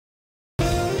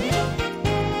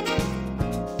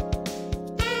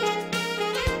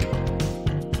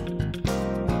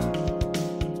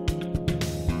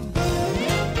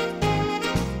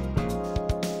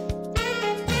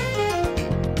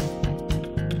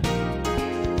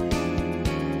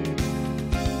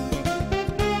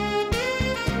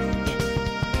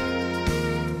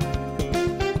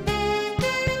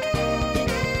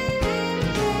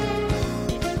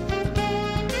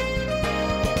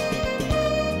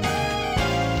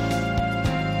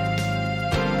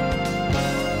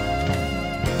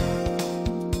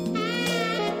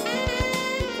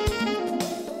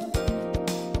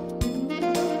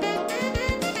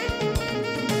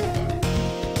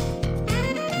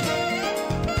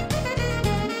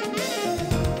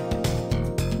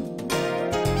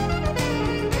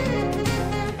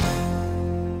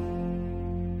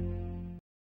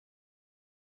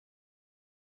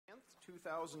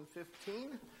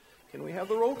2015. Can we have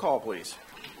the roll call, please?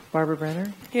 Barbara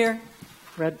Brenner. Here.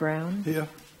 Rud Browne. Here.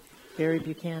 Barry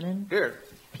Buchanan. Here.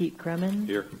 Pete Kremen.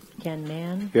 Here. Ken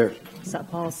Mann. Here.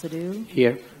 Satpal Sidhu.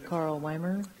 Here. Carl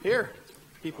Weimer. Here.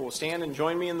 People will stand and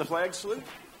join me in the flag salute.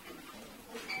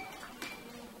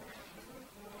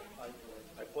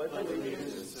 I pledge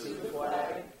allegiance to the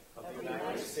flag of the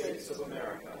United States of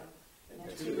America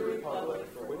and to the republic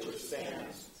for which it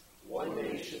stands, one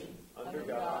nation, under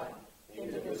God,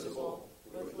 indivisible,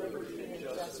 with liberty and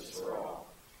justice for all.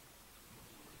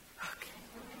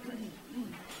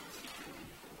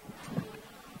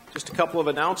 Just a couple of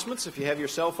announcements. If you have your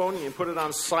cell phone, you can put it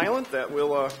on silent. That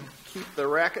will keep the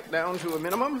racket down to a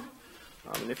minimum.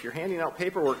 And if you're handing out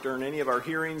paperwork during any of our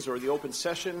hearings or the open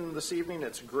session this evening,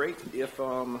 it's great if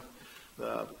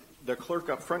the clerk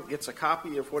up front gets a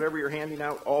copy of whatever you're handing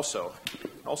out also.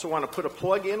 I also want to put a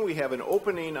plug in. We have an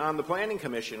opening on the Planning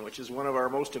Commission, which is one of our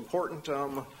most important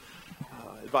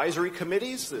advisory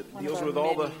committees that deals with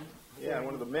all the... Yeah,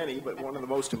 one of the many, but one of the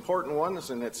most important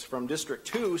ones, and it's from District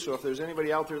 2. So if there's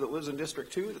anybody out there that lives in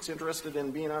District 2 that's interested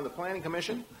in being on the Planning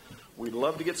Commission, we'd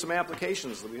love to get some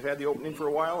applications. We've had the opening for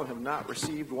a while and have not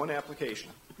received one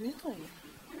application. Really?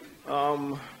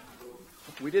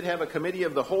 We did have a committee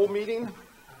of the whole meeting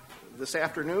this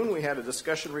afternoon. We had a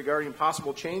discussion regarding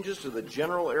possible changes to the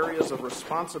general areas of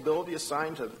responsibility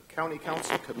assigned to county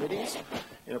council committees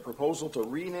in a proposal to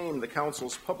rename the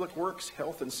council's Public Works,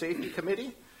 Health, and Safety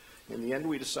Committee. In the end,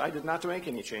 we decided not to make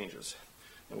any changes.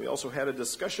 And we also had a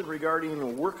discussion regarding a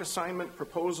work assignment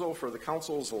proposal for the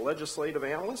council's legislative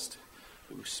analyst,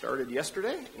 who started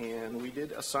yesterday, and we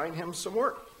did assign him some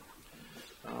work.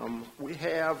 We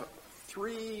have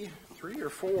three or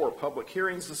four public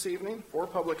hearings this evening,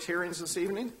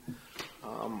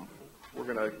 We're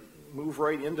going to move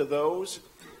right into those.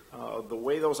 The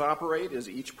way those operate is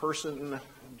each person,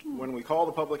 when we call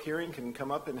the public hearing, can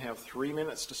come up and have 3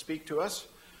 minutes to speak to us.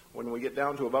 When we get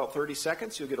down to about 30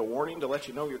 seconds, you'll get a warning to let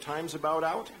you know your time's about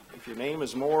out. If your name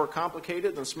is more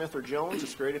complicated than Smith or Jones,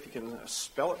 it's great if you can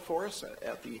spell it for us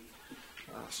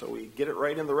so we get it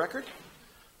right in the record.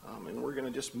 And we're going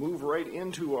to just move right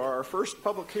into our first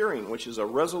public hearing, which is a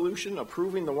resolution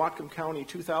approving the Whatcom County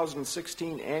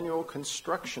 2016 Annual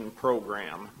Construction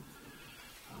Program.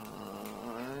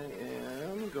 I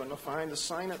am going to find a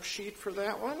sign-up sheet for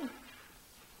that one.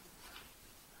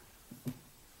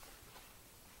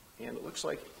 And it looks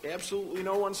like absolutely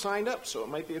no one signed up, so it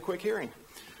might be a quick hearing.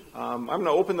 I'm going to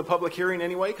open the public hearing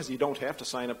anyway, because you don't have to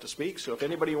sign up to speak. So if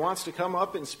anybody wants to come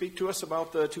up and speak to us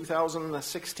about the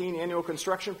 2016 Annual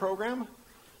Construction Program,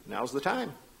 now's the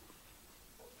time.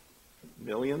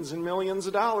 Millions and millions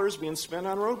of dollars being spent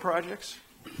on road projects.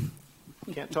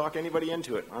 Can't talk anybody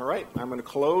into it. All right, I'm going to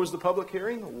close the public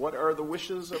hearing. What are the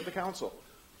wishes of the council?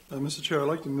 Mr. Chair, I'd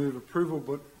like to move approval,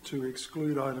 but to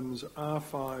exclude items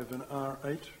R5 and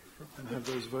R8 and have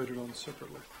those voted on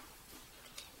separately.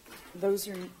 Those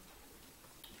are...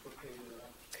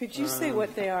 Could you say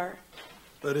what they are?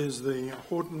 That is the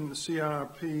Horton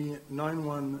CRP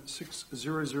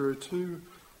 916002,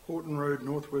 Horton Road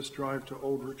Northwest Drive to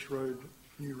Aldrich Road,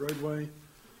 New Roadway,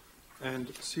 and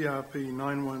CRP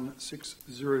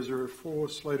 916004,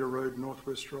 Slater Road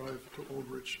Northwest Drive to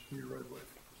Aldrich, New Roadway.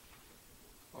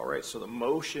 All right, so the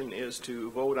motion is to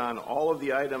vote on all of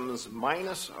the items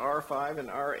minus R5 and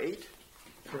R8?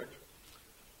 Correct.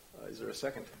 Is there a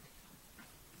second?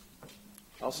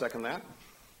 I'll second that.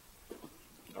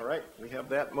 All right, we have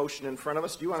that motion in front of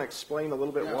us. Do you want to explain a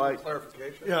little bit why?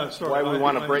 Clarification. Yeah, sorry. Why we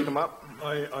want to break them up?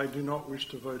 I do not wish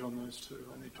to vote on those two.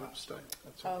 I need to abstain.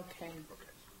 That's all. Okay.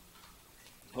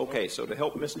 Okay, so to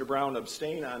help Mr. Browne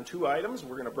abstain on two items,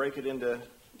 we're going to break it into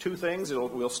two things.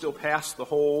 We'll still pass the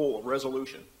whole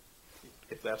resolution,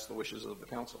 if that's the wishes of the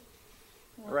council.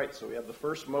 All right, so we have the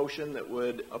first motion that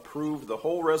would approve the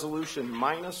whole resolution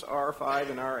minus R5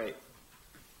 and R8.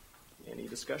 Any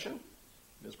discussion?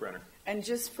 Ms. Brenner. And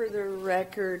just for the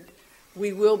record,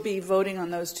 we will be voting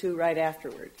on those two right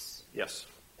afterwards. Yes.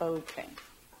 Okay.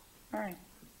 All right.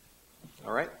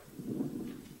 All right.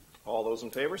 All those in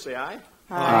favor say aye.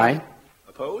 Aye.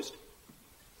 Opposed?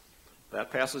 That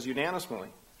passes unanimously.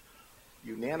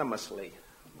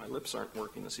 My lips aren't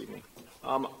working this evening.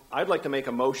 I'd like to make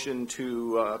a motion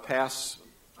to pass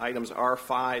items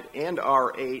R5 and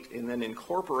R8 and then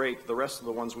incorporate the rest of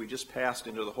the ones we just passed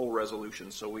into the whole resolution.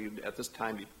 So we, at this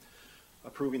time, be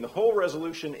approving the whole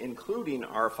resolution, including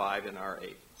R5 and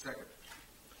R8. Second.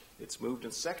 It's moved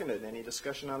and seconded. Any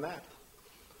discussion on that?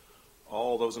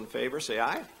 All those in favor say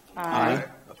aye. Aye.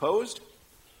 Opposed?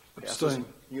 Abstain.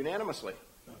 Unanimously.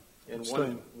 And Abstain.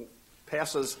 one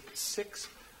passes 6-0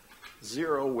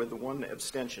 with one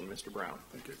abstention, Mr. Browne.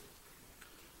 Thank you.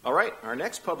 All right, our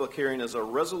next public hearing is a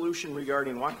resolution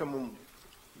regarding Whatcom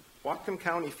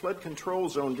County Flood Control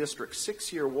Zone District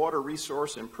 6-year water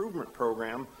resource improvement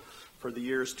program for the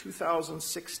years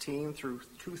 2016 through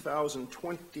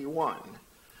 2021.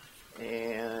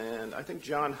 And I think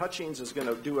John Hutchings is going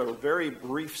to do a very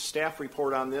brief staff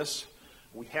report on this.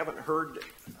 We haven't heard,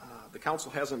 the council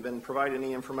hasn't been provided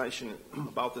any information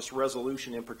about this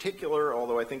resolution in particular,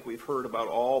 although I think we've heard about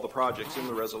all the projects in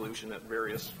the resolution at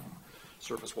various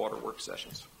surface water work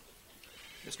sessions.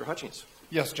 Mr. Hutchings.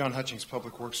 Yes, John Hutchings,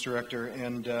 Public Works Director,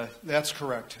 and that's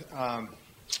correct.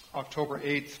 October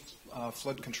 8th,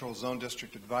 Flood Control Zone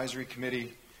District Advisory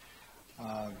Committee,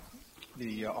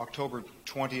 the October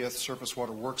 20th Surface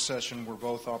Water Work Session were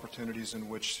both opportunities in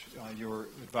which your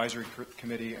advisory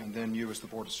committee and then you as the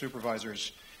Board of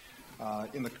Supervisors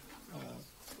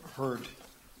heard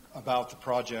about the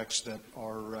projects that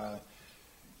are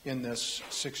in this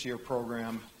 6-year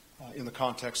program in the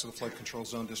context of the Flood Control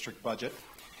Zone District budget.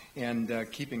 And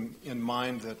keeping in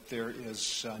mind that there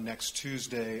is next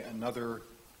Tuesday another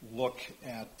look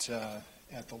at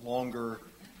the longer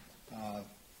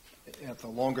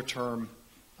term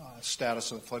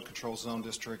status of the Flood Control Zone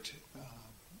District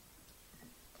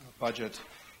budget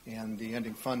and the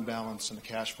ending fund balance and the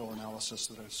cash flow analysis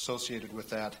that are associated with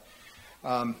that.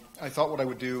 I thought what I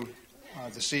would do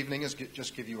this evening is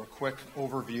just give you a quick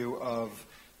overview of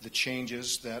the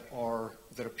changes that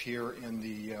appear in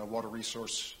the water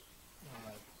resource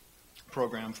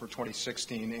program for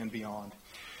 2016 and beyond.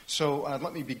 So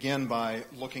let me begin by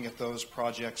looking at those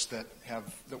projects that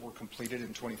were completed in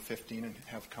 2015 and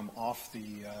have come off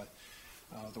the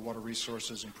Water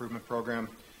Resources Improvement Program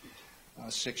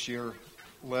 6-year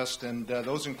list, and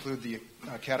those include the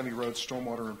Academy Road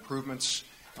stormwater improvements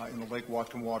in the Lake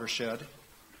Whatcom watershed,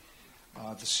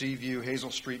 the Seaview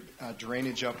Hazel Street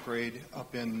drainage upgrade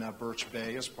up in Birch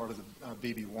Bay as part of the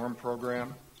BB Warm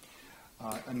program.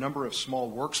 A number of small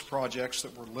works projects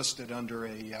that were listed under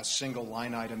a single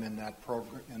line item in that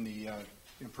program, in the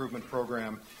improvement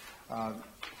program,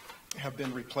 have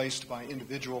been replaced by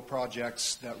individual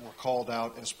projects that were called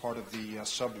out as part of the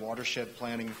sub-watershed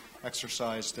planning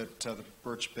exercise that the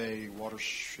Birch Bay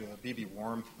BB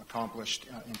Warm accomplished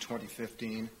in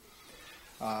 2015.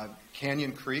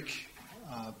 Canyon Creek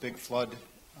big flood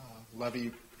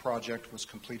levee project was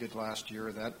completed last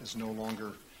year. That is no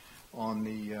longer on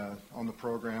the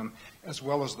program, as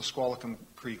well as the Squalicum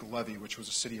Creek levee, which was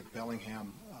a City of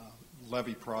Bellingham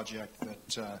levee project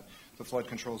that the Flood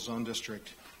Control Zone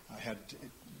District had,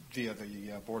 via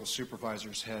the Board of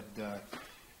Supervisors,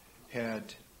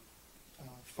 had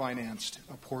financed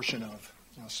a portion of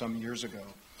some years ago.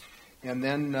 And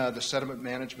then the sediment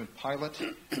management pilot,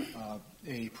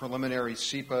 a preliminary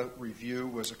SEPA review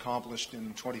was accomplished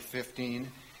in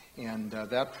 2015, and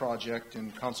that project,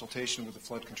 in consultation with the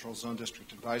Flood Control Zone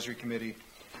District Advisory Committee,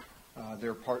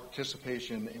 their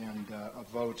participation and a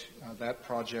vote, that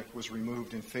project was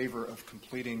removed in favor of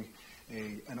completing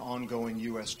an ongoing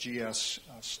USGS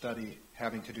study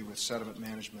having to do with sediment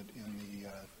management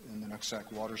in the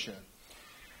Nooksack watershed.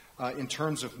 In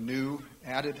terms of new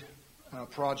added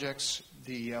projects,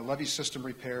 the levee system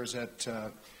repairs at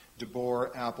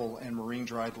DeBoer, Apple, and Marine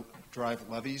Drive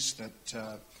levees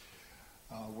that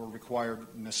were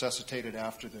necessitated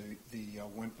after the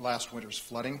last winter's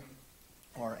flooding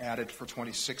are added for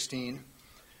 2016.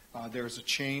 There's a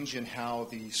change in how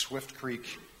the Swift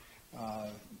Creek,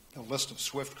 the list of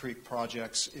Swift Creek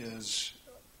projects is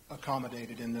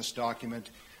accommodated in this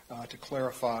document to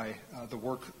clarify the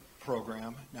work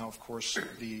program. Now, of course,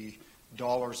 the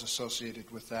dollars associated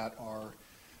with that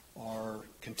are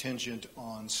contingent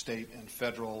on state and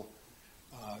federal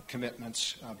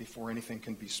commitments before anything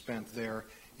can be spent there,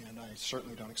 and I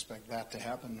certainly don't expect that to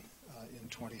happen in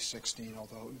 2016,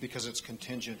 although because it's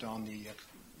contingent on the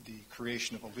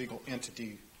creation of a legal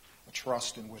entity, a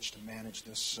trust in which to manage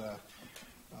this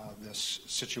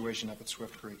situation up at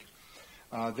Swift Creek.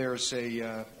 There's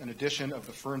an addition of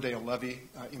the Ferndale Levee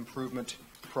improvement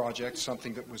project,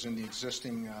 something that was in the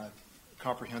existing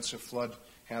comprehensive flood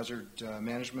hazard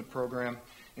management program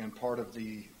and part of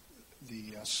the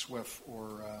SWIF,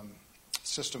 or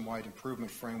system-wide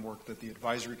improvement framework, that the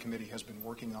advisory committee has been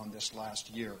working on this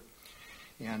last year.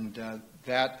 And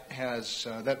that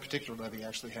particular levee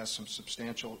actually has some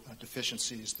substantial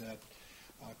deficiencies that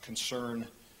concern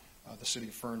the City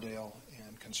of Ferndale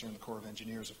and concern the Corps of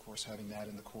Engineers, of course, having that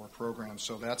in the core program.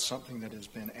 So that's something that has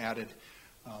been added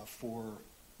for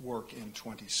work in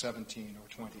 2017 or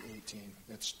 2018.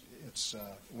 It's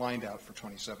lined out for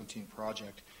 2017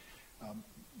 project,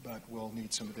 but we'll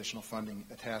need some additional funding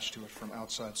attached to it from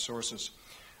outside sources.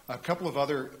 A couple of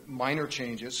other minor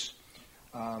changes.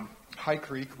 High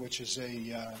Creek, which is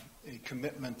a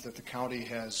commitment that the county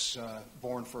has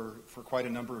borne for quite a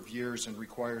number of years and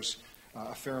requires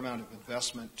a fair amount of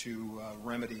investment to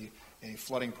remedy a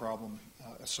flooding problem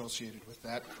associated with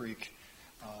that creek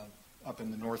up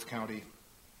in the North County,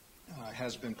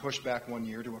 has been pushed back 1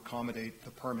 year to accommodate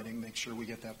the permitting, make sure we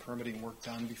get that permitting work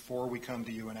done before we come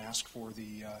to you and ask for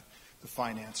the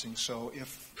financing. So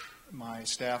if my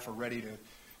staff are ready to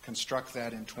construct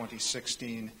that in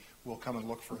 2016, we'll come and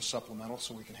look for a supplemental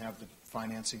so we can have the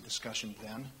financing discussion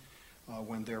then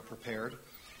when they're prepared.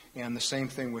 And the same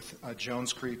thing with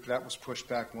Jones Creek. That was pushed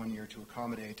back 1 year to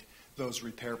accommodate those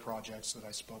repair projects that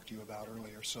I spoke to you about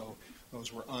earlier. So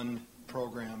those were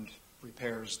unprogrammed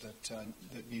repairs that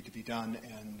need to be done,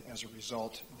 and as a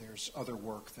result, there's other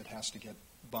work that has to get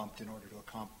bumped in order to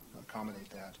accommodate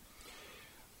that.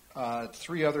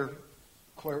 Three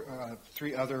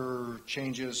other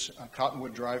changes: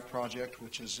 Cottonwood Drive project,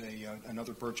 which is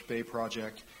another Birch Bay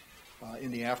project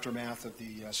in the aftermath of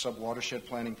the sub-watershed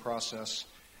planning process.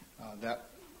 That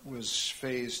was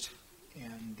phased,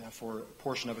 and for a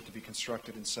portion of it to be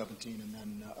constructed in 17, and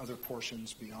then other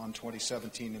portions beyond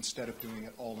 2017. Instead of doing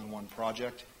it all in one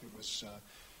project, it was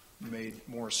made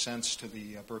more sense to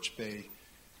the Birch Bay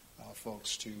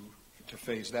folks to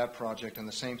phase that project. And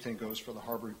the same thing goes for the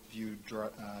Harborview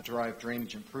Drive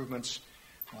drainage improvements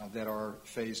that are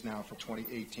phased now for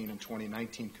 2018 and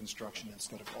 2019 construction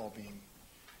instead of all being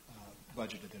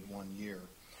budgeted in 1 year.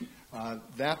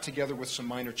 That, together with some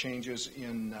minor changes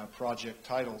in project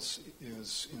titles,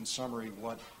 is, in summary,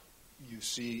 what you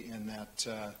see in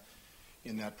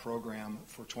that program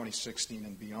for 2016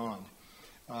 and beyond.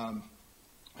 I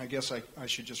guess I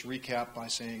should just recap by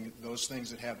saying those things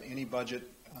that have any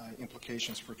budget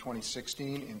implications for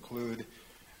 2016 include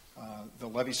the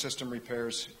levee system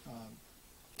repairs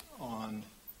on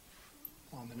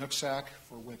the Nooksack,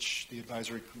 for which the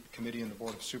Advisory Committee and the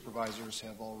Board of Supervisors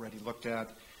have already looked at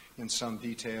in some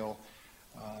detail.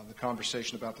 The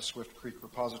conversation about the Swift Creek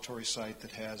repository site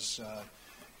that has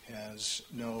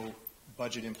no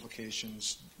budget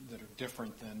implications that are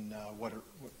different than what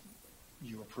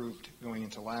you approved going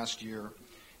into last year,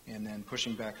 and then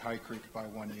pushing back High Creek by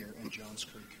 1 year and Jones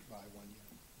Creek by 1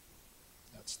 year.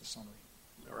 That's the summary.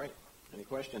 All right. Any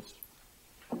questions?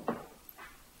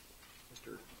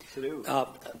 Mr. Sidhu.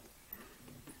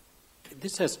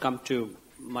 This has come to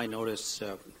my notice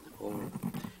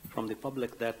from the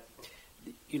public that,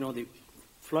 the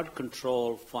flood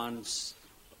control funds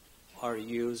are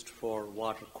used for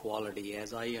water quality.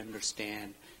 As I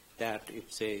understand that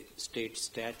it's a state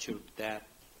statute that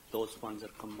those funds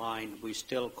are combined. We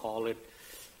still call it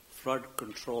flood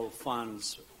control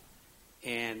funds,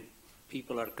 and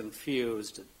people are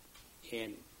confused,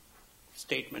 and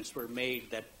statements were made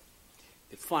that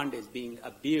the fund is being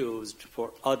abused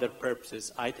for other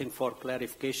purposes. I think for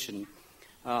clarification,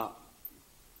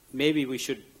 maybe we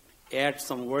should add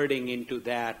some wording into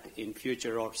that in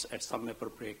future or at some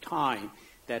appropriate time,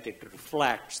 that it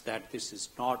reflects that this is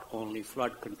not only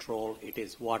flood control, it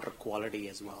is water quality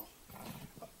as well.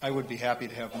 I would be happy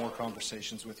to have more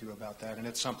conversations with you about that, and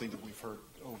it's something that we've heard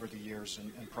over the years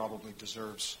and probably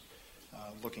deserves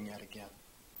looking at again.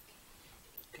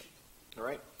 Okay. All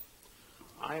right.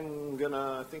 I'm going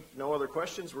to, I think no other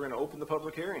questions. We're going to open the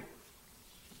public hearing.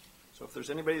 So if there's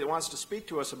anybody that wants to speak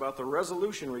to us about the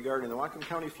resolution regarding the Whatcom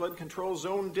County Flood Control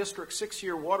Zone District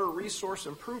 6-year Water Resource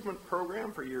Improvement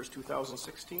Program for years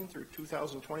 2016 through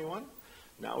 2021,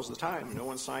 now's the time. No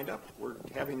one signed up. We're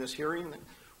having this hearing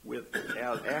with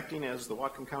acting as the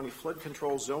Whatcom County Flood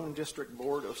Control Zone District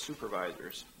Board of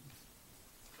Supervisors.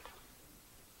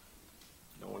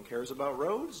 No one cares about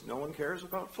roads. No one cares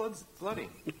about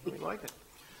flooding. We like it.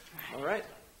 All right.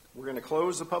 We're going to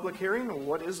close the public hearing.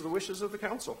 What is the wishes of the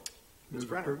council? Ms.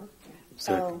 Brenner.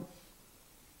 So,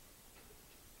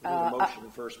 We'll move a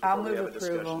motion first before I'll we move have a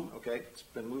discussion. approval. Okay. It's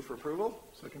been moved for approval.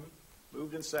 Second.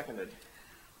 Moved and seconded.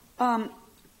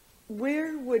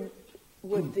 where would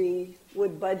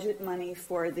budget money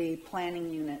for the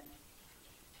planning unit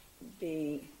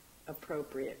be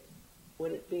appropriate?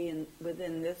 Would it be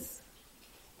within this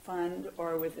fund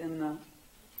or within the?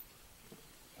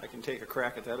 I can take a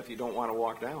crack at that if you don't want to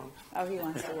walk down. Oh, he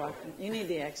wants to walk in. You need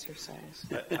the exercise.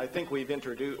 I think we're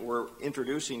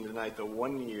introducing tonight the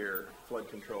 1-year flood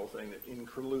control thing that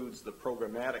includes the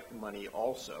programmatic money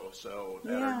also. So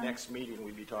at our next meeting,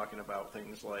 we'd be talking about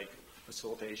things like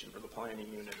facilitation for the planning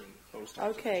unit and those types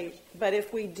of Okay, but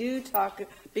if we do talk,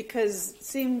 because it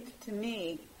seemed to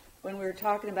me when we were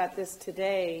talking about this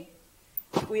today,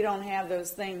 if we don't have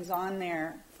those things on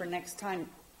there for next time,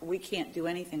 we can't do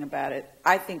anything about it.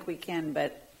 I think we can,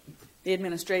 but the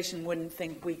administration wouldn't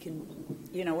think we can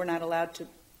we're not allowed to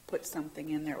put something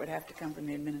in there. It would have to come from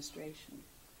the administration.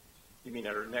 You mean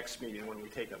at our next meeting when we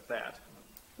take up that?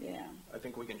 Yeah. I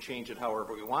think we can change it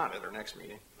however we want at our next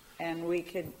meeting. And we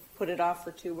could put it off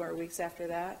for 2 more weeks after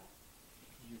that?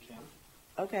 You can.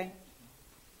 Okay.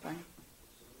 Fine.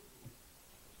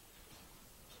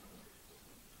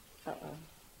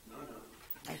 Uh-oh.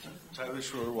 Okay. Tyler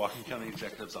Schroeder, Whatcom County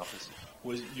Executive's Office.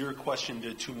 Was your question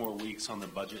to 2 more weeks on the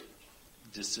budget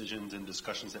decisions and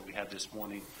discussions that we had this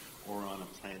morning, or on a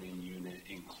planning unit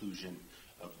inclusion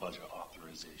of budget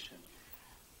authorization?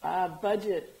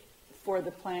 Budget for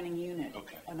the planning unit.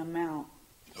 Okay. An amount.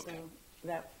 Okay. So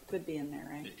that could be in there,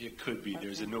 right? It could be.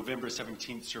 There's a Okay. November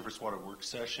 17th surface water work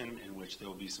session in which there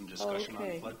will be some discussion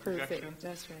Okay, on flood perfect. projection.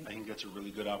 That's right. I think that's a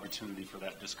really good opportunity for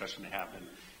that discussion to happen,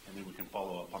 and then we can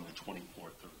follow up on the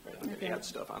 24th. We can add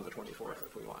stuff on the 24th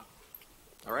if we want.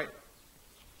 All right.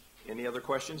 Any other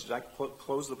questions? Did I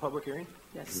close the public hearing?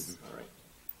 Yes. All right.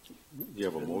 You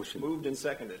have a motion. Moved and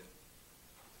seconded.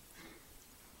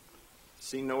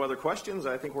 Seeing no other questions,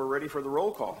 I think we're ready for the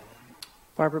roll call.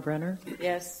 Barbara Brenner,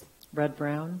 Yes. Rud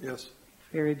Browne, Yes.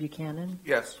 Barry Buchanan,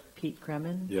 Yes. Pete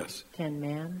Kremen, Yes. Ken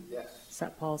Mann, Yes.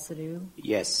 Satpal Sidhu,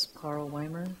 Yes. Carl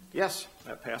Weimer, Yes,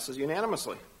 that passes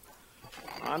unanimously.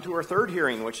 On to our third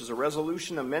hearing, which is a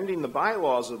resolution amending the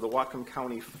bylaws of the Whatcom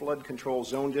County Flood Control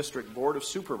Zone District Board of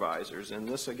Supervisors. And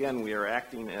this, again, we are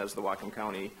acting as the Whatcom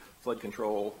County Flood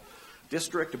Control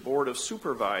District Board of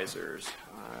Supervisors.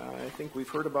 I think we've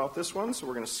heard about this one, so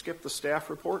we're going to skip the staff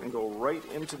report and go right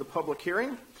into the public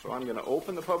hearing. So I'm going to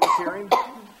open the public hearing.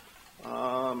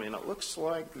 And it looks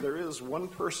like there is one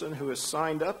person who has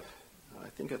signed up. I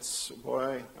think it's,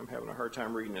 boy, I'm having a hard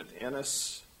time reading it,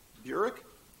 Ennis Burek.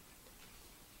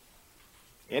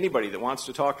 Anybody that wants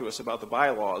to talk to us about the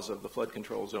bylaws of the Flood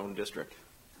Control Zone District?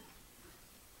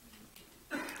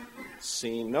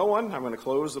 Seeing no one, I'm going to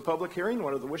close the public hearing.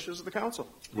 What are the wishes of the council?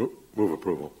 Move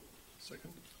approval.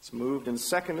 Second. It's moved and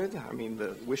seconded.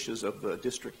 The wishes of the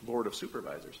District Board of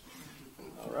Supervisors.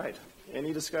 All right.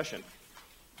 Any discussion?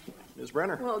 Ms.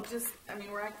 Brenner? Well,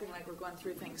 we're acting like we're going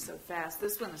through things so fast.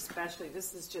 This one especially,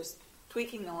 this is just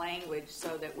tweaking the language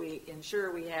so that we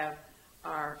ensure we have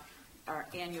our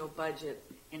annual budget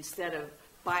instead of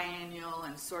biannual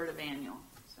and sort of annual.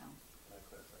 So,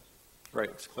 Right,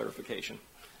 it's clarification.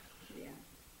 yeah.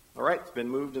 All right, it's been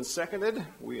moved and seconded.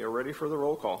 We are ready for the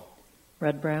roll call.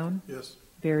 Rud Browne, Yes.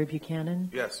 Barry Buchanan,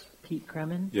 Yes. Pete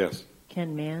Kremen, Yes.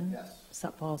 Ken Mann,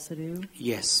 Satpal Sidhu,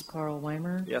 Yes. Carl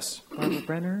Weimer, Yes. Barbara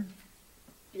Brenner,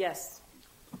 Yes.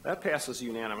 That passes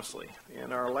unanimously.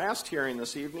 And our last hearing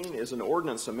this evening is an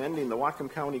ordinance amending the Whatcom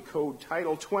County Code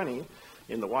Title 20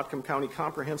 in the Whatcom County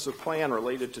Comprehensive Plan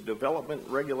related to development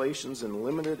regulations in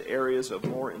limited areas of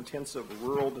more intensive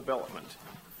rural development.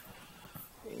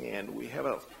 And we have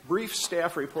a brief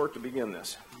staff report to begin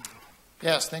this.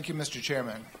 Yes, thank you, Mr.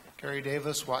 Chairman. Kerry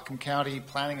Davis, Whatcom County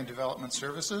Planning and Development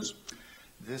Services.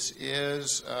 This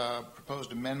is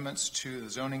proposed amendments to the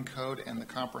zoning code and the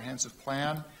comprehensive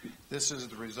plan. This is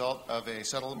the result of a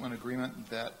settlement agreement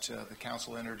that the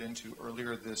council entered into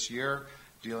earlier this year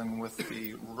dealing with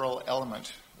the rural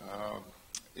element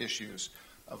issues.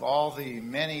 Of all the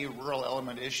many rural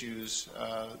element issues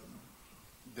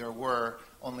there were,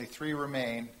 only 3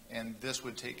 remain, and this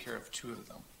would take care of 2 of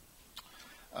them.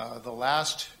 The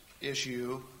last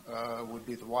issue would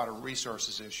be the water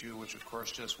resources issue, which of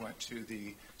course just went to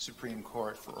the Supreme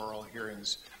Court for oral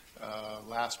hearings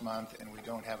last month, and we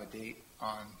don't have a date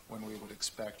on when we would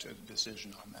expect a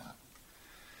decision on that.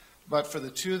 But for the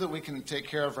 2 that we can take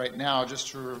care of right now, just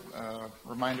to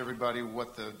remind everybody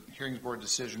what the hearings board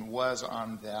decision was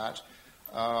on that,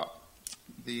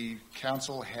 the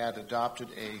council had adopted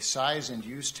a size and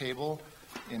use table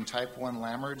in Type 1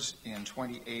 Lammards in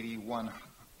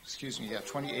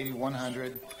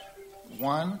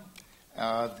 2080-101.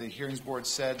 The hearings board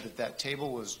said that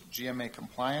table was GMA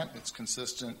compliant. It's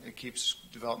consistent. It keeps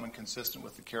development consistent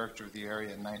with the character of the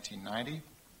area in 1990.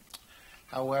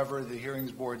 However, the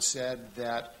hearings board said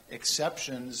that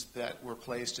exceptions that were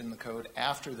placed in the code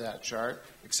after that chart,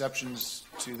 exceptions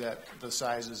to the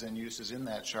sizes and uses in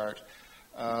that chart,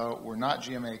 were not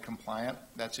GMA compliant.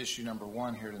 That's issue number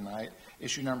 1 here tonight.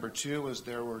 Issue number 2 was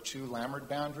there were 2 Lammard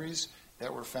boundaries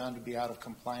that were found to be out of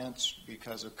compliance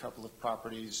because a couple of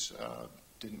properties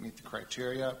didn't meet the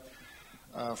criteria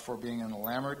for being in the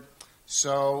Lammard.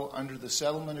 So under the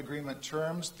settlement agreement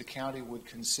terms, the county would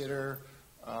consider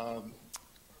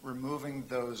removing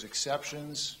those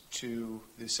exceptions to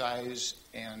the size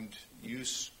and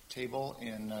use table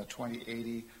in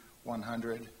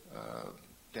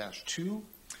 2080-100-2.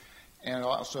 And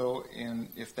also,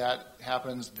 if that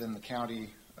happens, then the county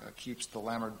keeps the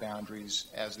Lammard boundaries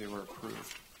as they were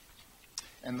approved.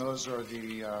 And those are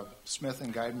the Smith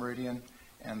and Guide Meridian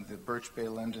and the Birch Bay,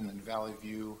 Linden, and Valley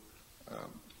View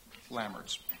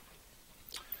Lammards.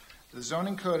 The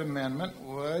zoning code amendment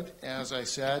would, as I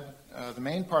said, the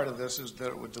main part of this is that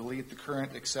it would delete the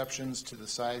current exceptions to the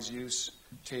size use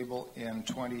table in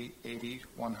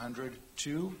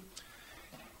 2080-102,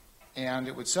 and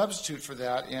it would substitute for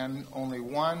that in only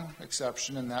one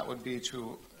exception, and that would be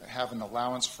to have an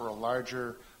allowance for a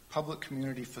larger public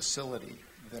community facility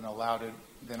than allowed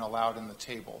in the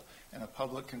table. And a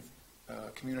public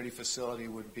community facility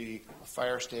would be a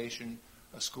fire station,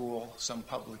 a school, some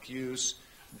public use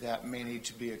that may need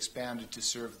to be expanded to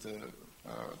serve the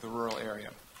rural area.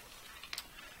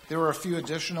 There were a few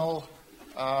additional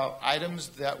items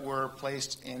that were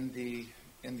placed in the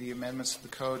amendments to the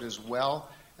code as well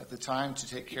at the time to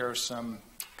take care of some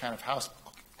kind of house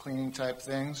cleaning type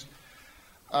things.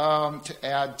 To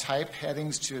add type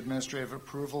headings to administrative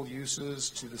approval uses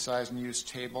to the size and use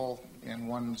table in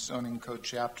one zoning code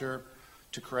chapter,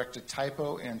 to correct a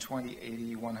typo in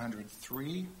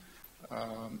 2080-103,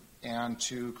 and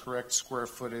to correct square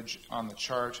footage on the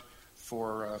chart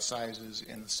for sizes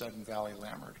in the Sudden Valley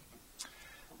Lammard.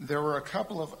 There were a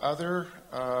couple of other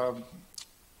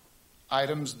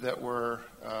items that were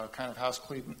kind of house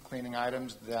cleaning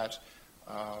items that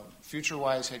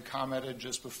FutureWise had commented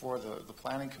just before the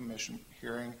Planning Commission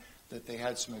hearing that they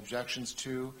had some objections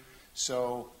to.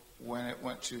 So when it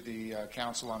went to the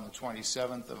council on the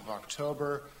 27th of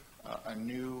October, a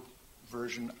new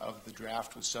version of the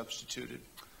draft was substituted.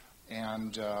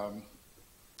 And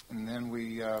then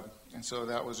and so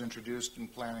that was introduced in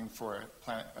planning for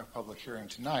a public hearing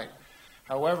tonight.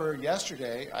 However,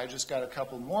 yesterday I just got a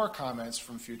couple more comments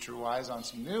from FutureWise on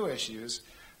some new issues,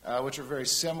 which are very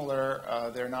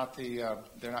similar. They're not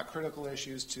critical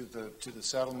issues to the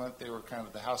settlement. They were kind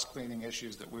of the house cleaning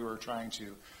issues that we were trying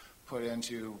to put in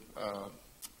to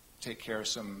take care of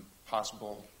some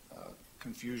possible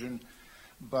confusion.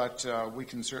 But we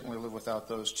can certainly live without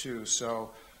those too.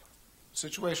 So the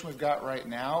situation we've got right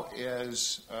now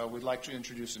is we'd like to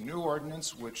introduce a new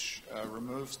ordinance which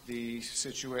removes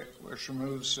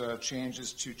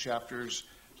changes to chapters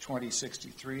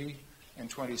 2063 and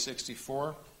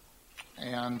 2064.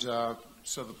 And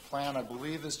so the plan, I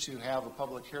believe, is to have a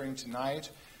public hearing tonight,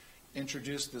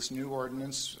 introduce this new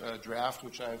ordinance draft,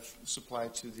 which I've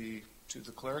supplied to the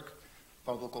clerk.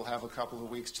 Public will have a couple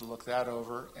of weeks to look that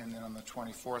over, and then on the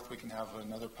 24th we can have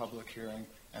another public hearing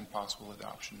and possible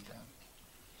adoption then.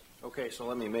 Okay, so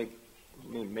let me make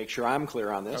sure I'm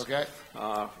clear on this. Okay.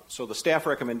 So the staff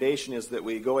recommendation is that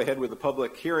we go ahead with the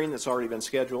public hearing that's already been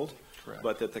scheduled, Correct.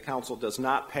 But that the council does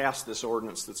not pass this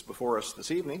ordinance that's before us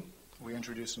this evening. We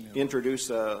introduce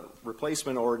a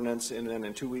replacement ordinance, and then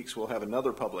in 2 weeks we'll have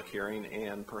another public hearing,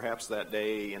 and perhaps that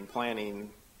day in planning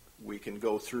we can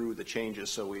go through the changes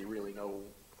so we really know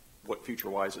what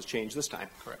FutureWise has changed this time.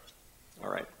 Correct.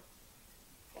 All right.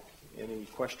 Any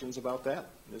questions about that?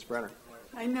 Ms. Brenner?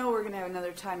 I know we're going to have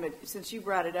another time, but since you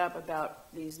brought it up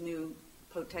about these new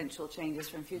potential changes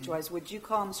from FutureWise, would you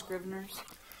call them Scrivener's?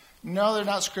 No, they're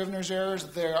not Scrivener's errors.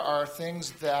 There are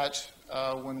things that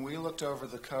when we looked over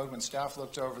the code, when staff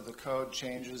looked over the code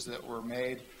changes that were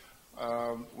made,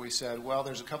 we said, well,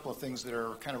 there's a couple of things that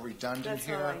are kind of redundant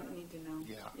here. That's all I need to know.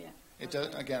 Yeah. It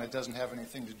does, again, it doesn't have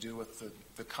anything to do with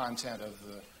the content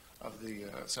of the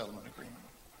settlement agreement.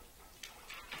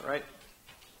 All right.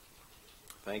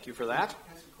 Thank you for that.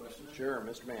 Sure,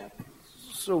 Mr. Mann.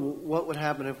 So what would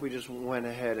happen if we just went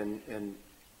ahead and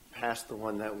passed the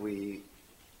one that we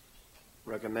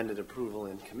recommended approval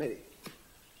in committee?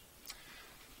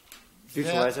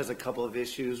 FutureWise has a couple of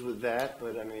issues with that,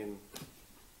 but I mean,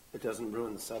 it doesn't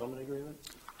ruin the settlement agreement?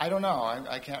 I don't know.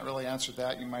 I can't really answer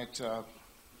that. You might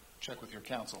check with your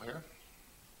counsel here.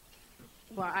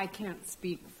 Well, I can't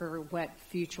speak for what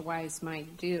FutureWise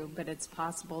might do, but it's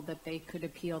possible that they could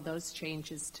appeal those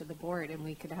changes to the board and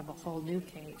we could have a whole new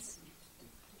case.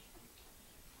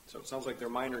 So it sounds like they're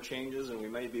minor changes, and we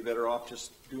may be better off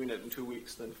just doing it in 2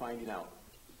 weeks than finding out.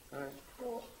 All right.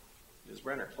 Well, Ms.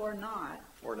 Brenner? or not.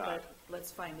 Or not. But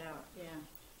let's find out. Yeah.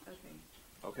 Okay.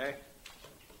 Okay.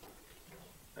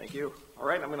 Thank you. All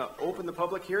right, I'm going to open the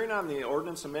public hearing on the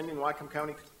ordinance amending Whatcom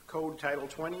County Code Title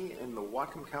 20 and the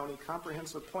Whatcom County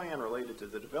Comprehensive Plan related to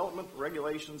the development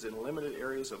regulations in limited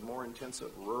areas of more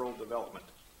intensive rural development.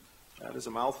 That is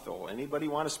a mouthful. Anybody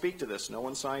want to speak to this? No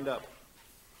one signed up.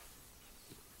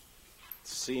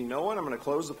 Seeing no one, I'm going to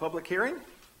close the public hearing.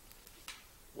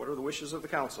 What are the wishes of the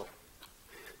council?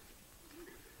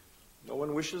 No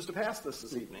one wishes to pass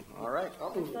this evening. All right.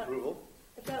 I'll move approval.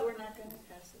 I thought we're not going to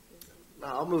pass it this evening.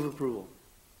 I'll move approval.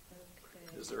 Okay.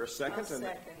 Is there a second? I'll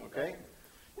second. Okay.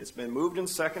 It's been moved and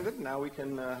seconded. Now we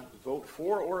can vote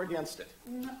for or against it.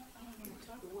 No, I don't want to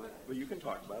talk about it. Well, you can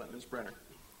talk about it, Ms. Brenner.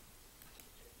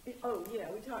 Oh,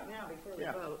 yeah, we talk now before we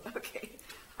Yeah. vote. Okay.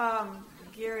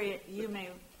 Gary, you may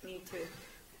need to.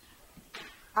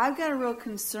 I've got a real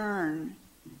concern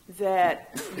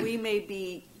that we may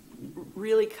be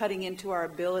really cutting into our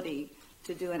ability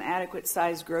to do an adequate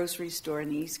sized grocery store in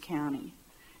the East County.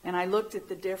 And I looked at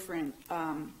the different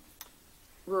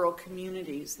rural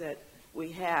communities that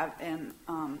we have, and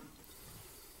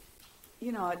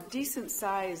a decent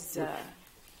sized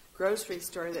grocery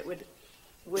store that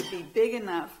would be big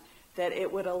enough that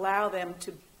it would allow them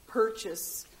to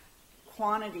purchase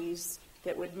quantities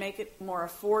that would make it more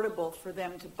affordable for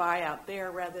them to buy out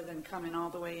there rather than coming all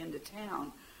the way into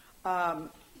town.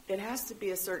 It has to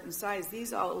be a certain size.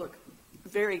 These all look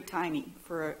very tiny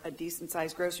for a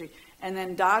decent-sized grocery. And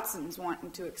then Dotson's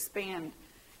wanting to expand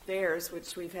theirs,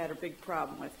 which we've had a big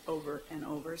problem with over and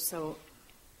over. So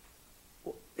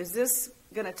is this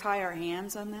going to tie our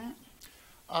hands on that?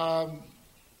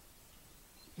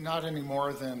 Not any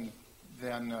more than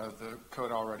the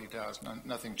code already does.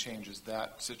 Nothing changes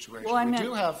that situation.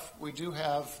 Well, we do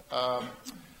have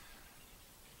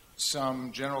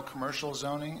some general commercial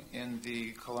zoning in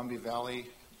the Columbia Valley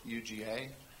UGA,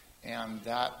 and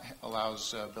that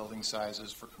allows building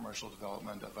sizes for commercial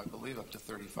development of, I believe, up to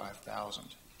 35,000.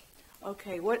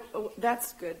 Okay,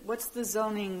 that's good. What's the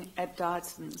zoning at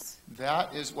Dotson's?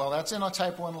 That's in a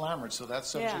Type 1 Lammert, so that's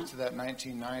subject Yeah. to that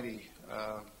 1990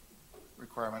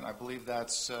 requirement. I believe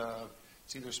that's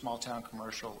it's either small town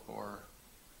commercial or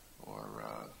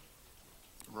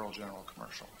rural general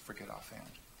commercial. I forget offhand.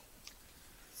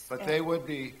 But they would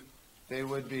be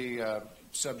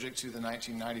subject to the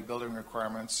 1990 building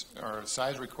requirements or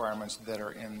size requirements that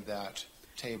are in that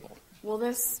table. Well,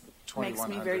 this makes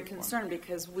me very concerned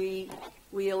because we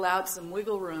allowed some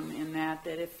wiggle room in that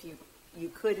if you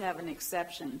could have an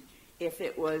exception if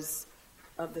it was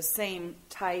of the same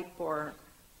type or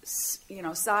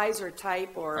size or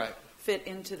type or right. fit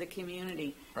into the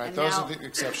community. Right. And those now, are the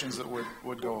exceptions that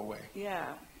would go away. Yeah,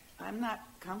 I'm not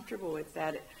comfortable with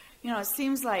that. It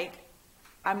seems like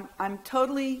I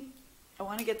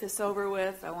want to get this over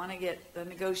with. I want to get the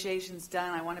negotiations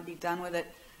done. I want to be done with it.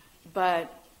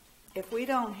 But if we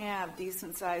don't have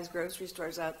decent-sized grocery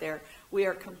stores out there, we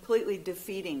are completely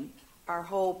defeating our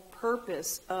whole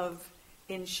purpose of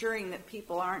ensuring that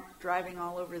people aren't driving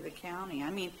all over the county.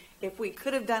 I mean, if we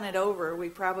could have done it over, we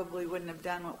probably wouldn't have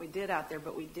done what we did out there,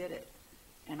 but we did it.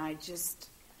 And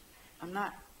I'm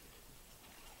not...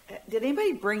 Did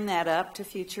anybody bring that up to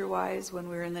FutureWise when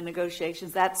we were in the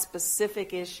negotiations, that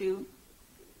specific issue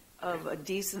of a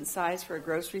decent size for a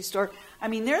grocery store? I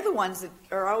mean, they're the ones that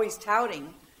are always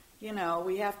touting,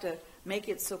 we have to make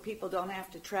it so people don't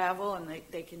have to travel and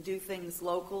they can do things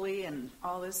locally and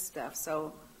all this stuff.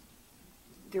 So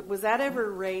was that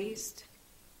ever raised?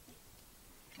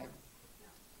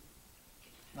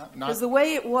 Because the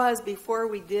way it was before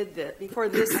before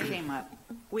this came up,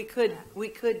 we could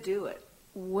do it.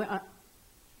 Well,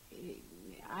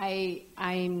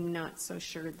 I'm not so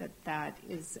sure that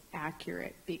is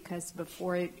accurate because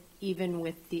before, even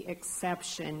with the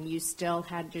exception, you still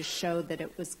had to show that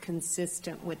it was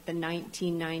consistent with the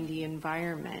 1990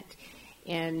 environment.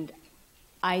 And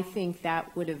I think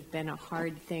that would have been a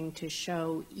hard thing to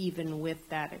show even with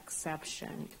that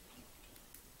exception.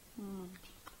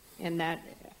 And that...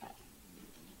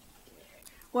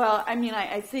 Well, I mean,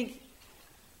 I think...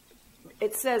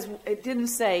 It didn't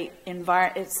say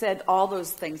it said all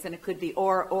those things, and it could be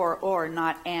or,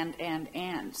 not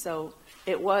and. So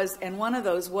it was, and one of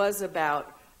those was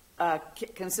about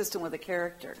consistent with a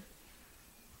character.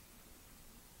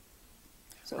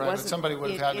 So right, but somebody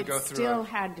would have had to go through. It still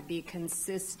had to be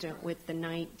consistent with the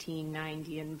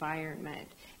 1990 environment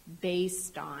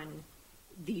based on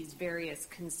these various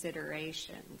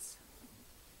considerations.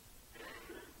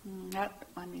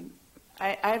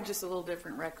 I have just a little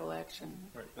different recollection.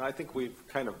 Right. And I think we've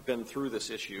kind of been through this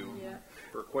issue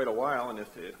for quite a while, and if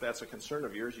that's a concern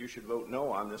of yours, you should vote no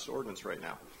on this ordinance right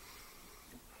now.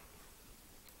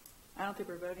 I don't think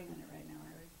we're voting on it right now,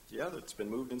 are we? Yeah, it's been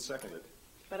moved and seconded.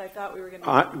 But I thought we were going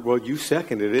to... Well, you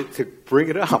seconded it to bring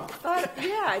it up.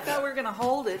 I thought we were going to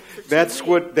hold it for 2 That's weeks.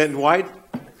 what, then why?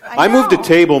 I moved the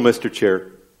table, Mr.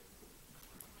 Chair.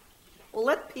 Well,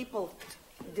 let people...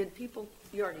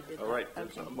 You already did that. All right,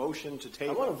 there's a motion to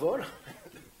table. I want to vote on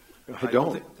it. I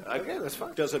don't. Okay, that's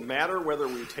fine. Does it matter whether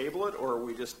we table it or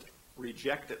we just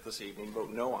reject it this evening, vote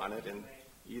no on it, and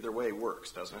either way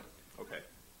works, doesn't it? Okay.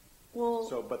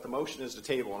 Well, But the motion is to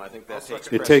table, and I think that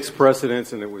It takes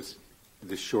precedence, and it was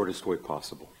the shortest way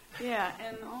possible. yeah,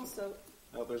 and also,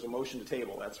 Now, if there's a motion to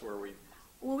table, that's where we.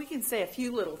 Well, we can say a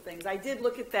few little things. I did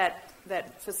look at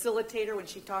that facilitator when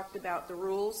she talked about the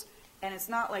rules, and it's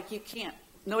not like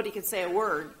nobody can say a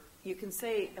word. You can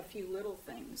say a few little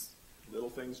things. Little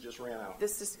things just ran out.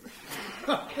 This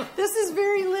is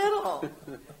very little.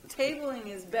 Tabling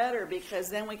is better because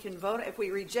then we can vote. If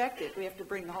we reject it, we have to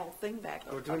bring the whole thing back.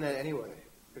 We're doing that anyway.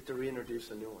 We have to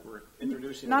reintroduce a new one. We're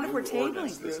introducing Not a if new we're tabling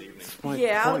ordinance this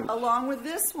evening. Along with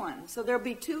this one. So there'll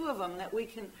be two of them that we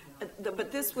can,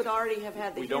 but this would already have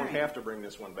had the We hearing. don't have to bring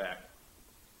this one back.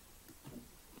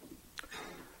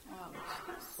 Oh,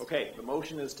 Okay, the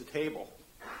motion is to table.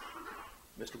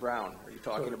 Mr. Browne, are you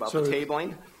talking about so the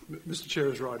tabling? Mr. Chair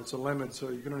is right. It's a lemon, so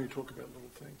you can only talk about little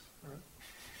things. All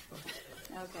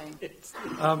right?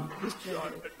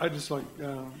 Okay. I'd just like,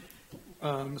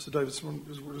 Mr. Davis,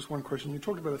 just one question. You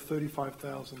talked about a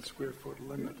 35,000 square foot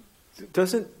limit.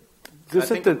 Doesn't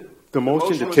think the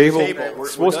motion to was table We're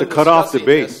supposed to done cut off discussing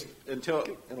debate? this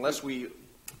unless we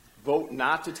vote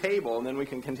not to table, and then we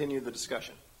can continue the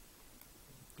discussion.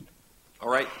 All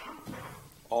right.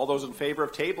 All those in favor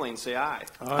of tabling, say aye.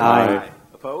 Aye.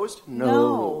 Opposed?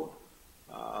 No.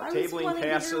 I was Tabling wanting to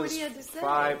hear passes what he had to say.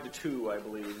 5-2, I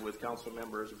believe, with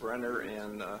Councilmembers Brenner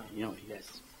and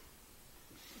Yes.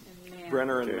 Man.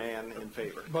 Brenner and Mann in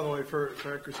favor. By the way, for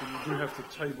accuracy, you do have to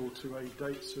table to a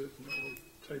date certain or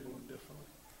table indefinitely.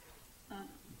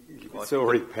 It's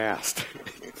already passed.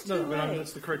 No, but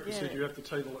that's the correct procedure. You have to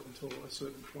table it until a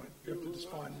certain point. You have to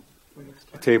define when it's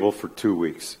tabled. Table for 2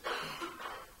 weeks.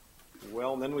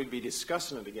 Well, then we'd be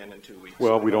discussing it again in 2 weeks.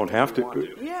 Well, we I don't have think to. we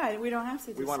want Yeah, we don't have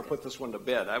to. We want to put this one to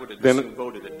bed. I would have Then just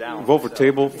voted it down. Vote for myself.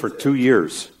 table for 2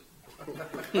 years.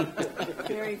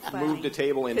 Very funny. Move to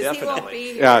table 'Cause he won't indefinitely.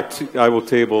 be here. Yeah, I will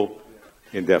table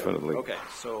indefinitely. Okay,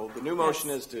 so the new motion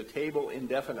is to table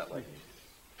indefinitely.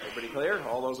 Everybody clear?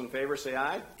 All those in favor say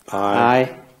aye.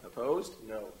 Aye. Opposed?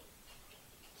 No.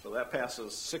 So that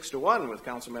passes 6-1 with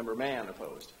Councilmember Mann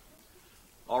opposed.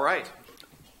 All right.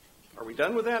 Are we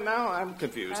done with that now? I'm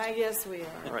confused. I guess we are.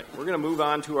 All right, we're going to move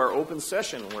on to our open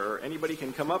session where anybody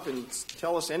can come up and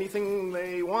tell us anything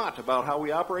they want about how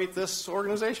we operate this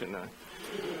organization.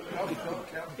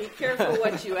 Be careful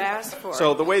what you ask for.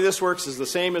 So the way this works is the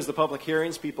same as the public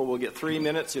hearings. People will get 3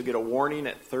 minutes. You'll get a warning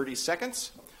at 30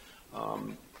 seconds.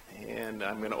 And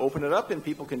I'm going to open it up, and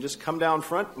people can just come down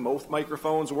front. Both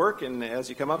microphones work, and as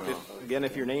you come up,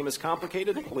 if your name is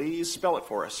complicated, please spell it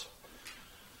for us.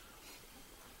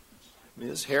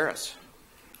 Ms. Harris.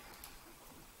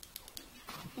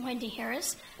 Wendy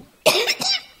Harris.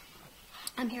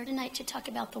 I'm here tonight to talk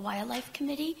about the Wildlife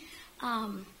Committee.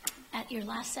 At your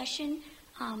last session,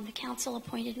 the council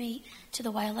appointed me to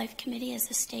the Wildlife Committee as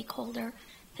a stakeholder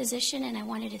position, and I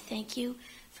wanted to thank you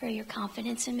for your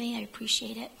confidence in me. I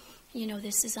appreciate it. You know,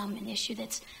 this is an issue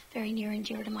that's very near and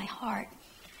dear to my heart.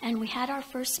 And we had our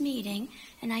first meeting,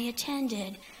 and I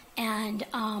attended, and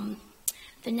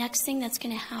the next thing that's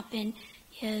going to happen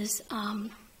is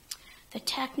the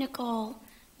technical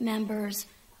members,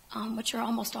 which are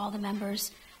almost all the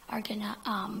members, are going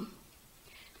to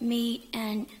meet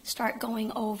and start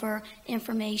going over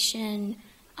information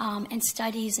and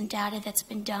studies and data that's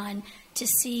been done to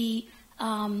see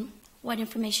what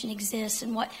information exists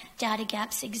and what data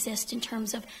gaps exist in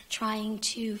terms of trying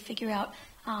to figure out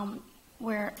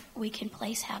where we can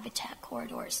place habitat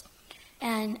corridors.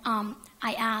 And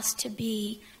I asked to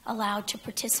be allowed to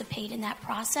participate in that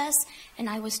process, and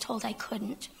I was told I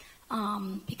couldn't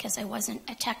because I wasn't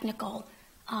a technical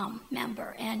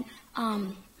member. And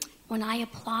when I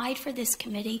applied for this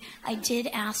committee, I did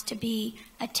ask to be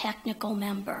a technical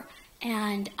member,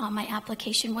 and my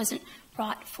application wasn't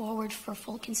brought forward for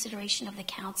full consideration of the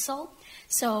council.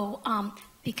 So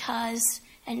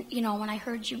and you know, when I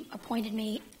heard you appointed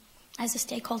me as a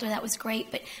stakeholder, that was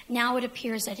great, but now it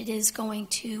appears that it is going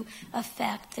to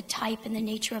affect the type and the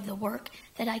nature of the work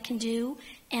that I can do,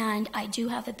 and I do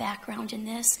have a background in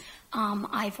this.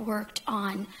 I've worked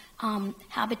on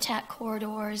habitat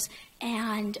corridors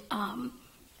and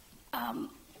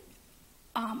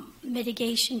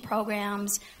mitigation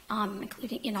programs,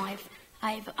 including, you know,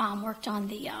 I've worked on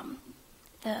the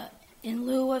in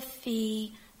lieu of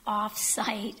fee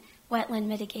off-site wetland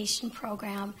mitigation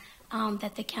program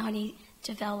that the county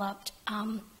developed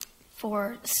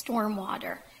for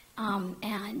stormwater,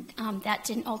 and that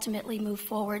didn't ultimately move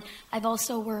forward. I've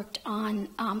also worked on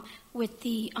with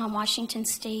the Washington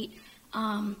State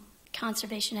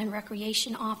Conservation and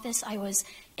Recreation Office. I was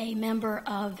a member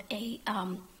of a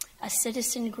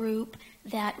citizen group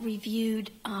that reviewed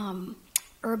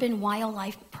urban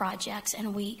wildlife projects,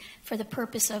 and for the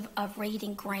purpose of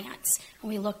rating grants. And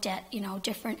we looked at,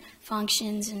 different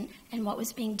functions and what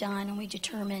was being done, and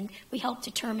we helped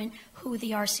determine who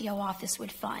the RCO office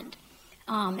would fund.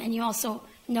 And you also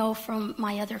know from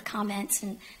my other comments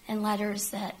and letters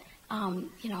that,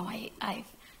 I've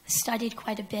studied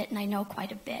quite a bit and I know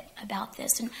quite a bit about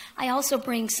this. And I also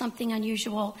bring something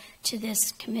unusual to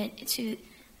this to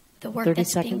the work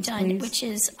that's being done, please. Which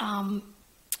is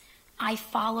I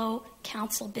follow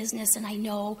council business and I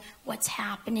know what's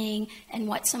happening and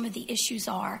what some of the issues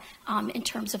are in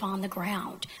terms of on the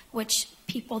ground, which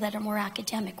people that are more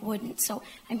academic wouldn't. So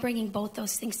I'm bringing both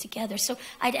those things together. So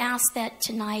I'd ask that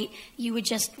tonight you would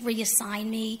just reassign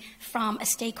me from a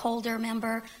stakeholder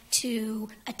member to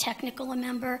a technical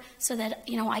member so that,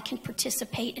 I can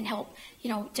participate and help,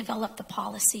 develop the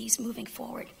policies moving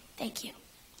forward. Thank you.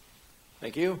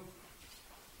 Thank you.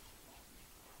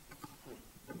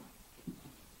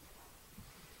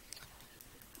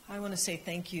 I want to say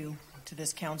thank you to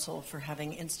this council for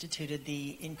having instituted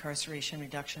the Incarceration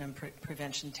Reduction and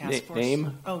Prevention Task Force.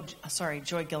 Name? Oh, sorry,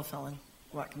 Joy Gilfillan,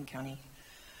 Whatcom County.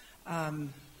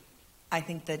 I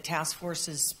think the task force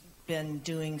has been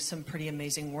doing some pretty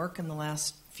amazing work in the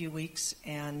last few weeks,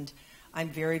 and I'm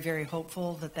very, very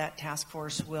hopeful that that task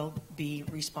force will be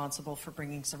responsible for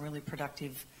bringing some really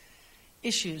productive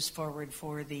issues forward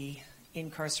for the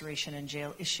incarceration and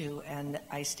jail issue. And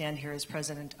I stand here as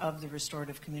president of the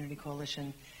Restorative Community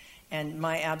Coalition, and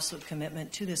my absolute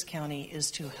commitment to this county is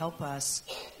to help us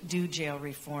do jail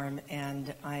reform,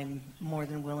 and I'm more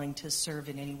than willing to serve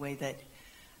in any way that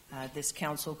this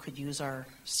council could use our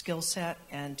skill set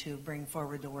and to bring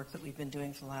forward the work that we've been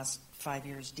doing for the last 5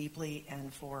 years deeply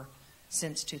and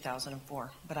since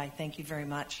 2004. But I thank you very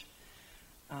much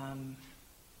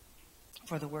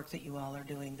for the work that you all are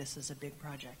doing. This is a big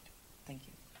project. Thank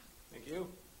you. Thank you.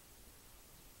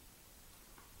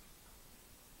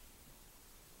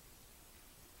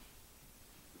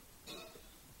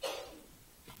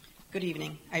 Good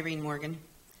evening. Irene Morgan.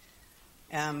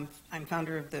 I'm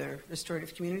founder of the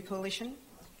Restorative Community Coalition,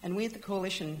 and we at the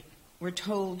coalition were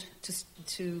told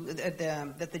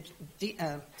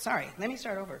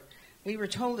We were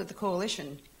told at the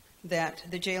coalition that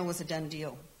the jail was a done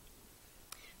deal,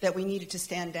 that we needed to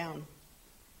stand down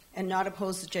and not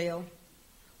oppose the jail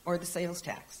or the sales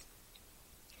tax,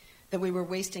 that we were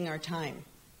wasting our time.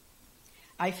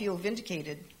 I feel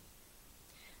vindicated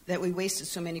that we wasted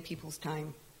so many people's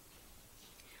time.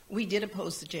 We did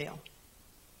oppose the jail.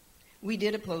 We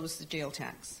did oppose the jail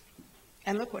tax.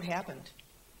 And look what happened.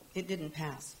 It didn't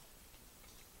pass.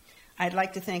 I'd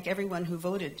like to thank everyone who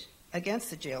voted against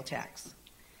the jail tax.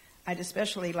 I'd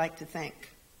especially like to thank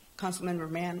Councilmember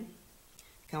Mann,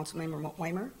 Councilmember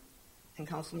Weimer, and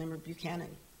Councilmember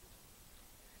Buchanan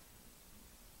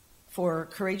for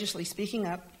courageously speaking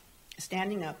up,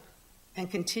 standing up, and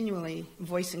continually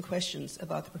voicing questions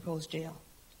about the proposed jail.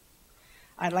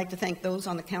 I'd like to thank those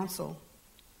on the council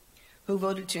who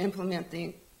voted to implement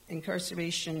the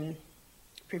Incarceration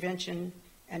Prevention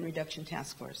and Reduction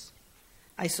Task Force.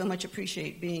 I so much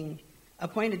appreciate being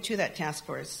appointed to that task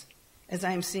force, as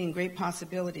I am seeing great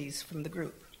possibilities from the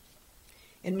group.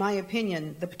 In my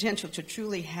opinion, the potential to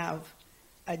truly have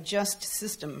a just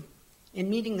system in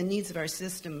meeting the needs of our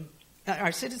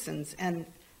citizens and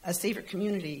a safer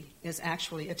community is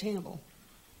actually attainable.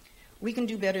 We can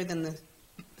do better than the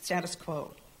status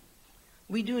quo.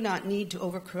 We do not need to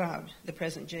overcrowd the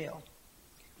present jail.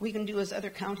 We can do as other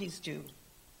counties do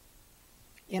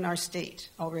in our state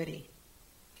already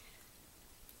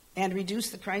and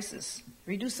reduce the crisis,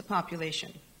 reduce the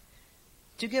population,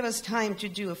 to give us time to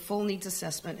do a full needs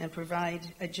assessment and provide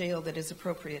a jail that is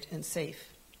appropriate and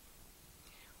safe.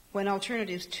 When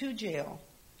alternatives to jail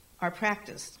are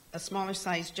practiced, a smaller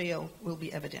sized jail will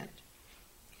be evident.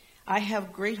 I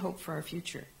have great hope for our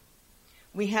future.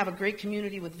 We have a great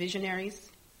community with visionaries,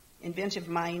 inventive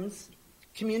minds,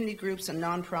 community groups, and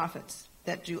nonprofits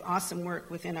that do awesome work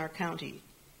within our county,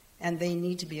 and they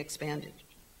need to be expanded.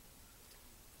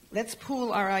 Let's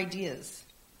pool our ideas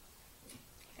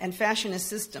and fashion a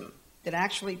system that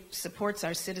actually supports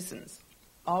our citizens,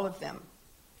 all of them,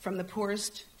 from the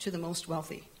poorest to the most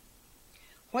wealthy.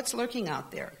 What's lurking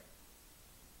out there?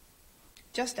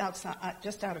 Just out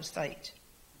of sight.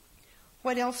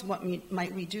 What else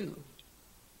might we do?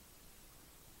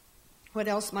 What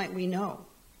else might we know?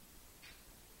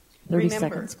 30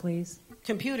 seconds, please.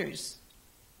 Computers,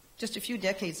 just a few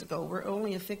decades ago, were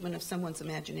only a figment of someone's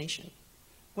imagination.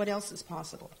 What else is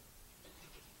possible?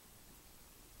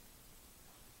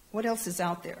 What else is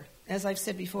out there? As I've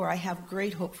said before, I have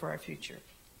great hope for our future.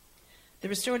 The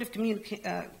Restorative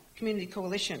Community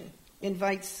Coalition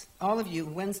invites all of you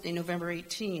Wednesday, November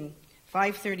 18,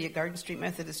 5:30 at Garden Street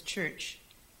Methodist Church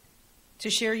to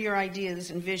share your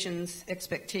ideas and visions,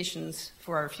 expectations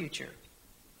for our future.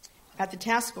 At the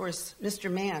task force,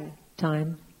 Mr. Mann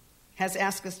has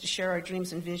asked us to share our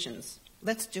dreams and visions.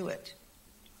 Let's do it.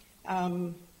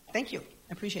 Thank you.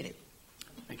 I appreciate it.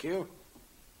 Thank you.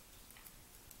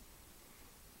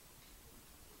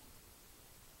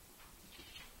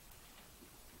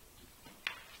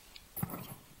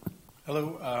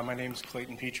 Hello, my name is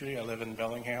Clayton Petrie. I live in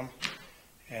Bellingham,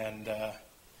 and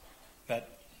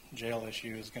that jail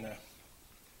issue is going to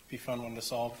be a fun one to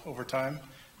solve over time,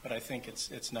 but I think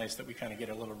it's nice that we kind of get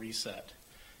a little reset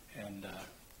and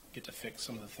get to fix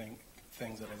some of the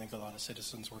things that I think a lot of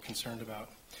citizens were concerned about.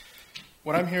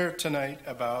 What I'm here tonight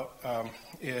about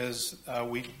is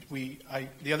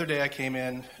the other day I came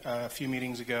in a few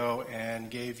meetings ago and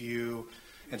gave you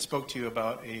and spoke to you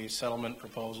about a settlement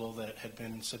proposal that had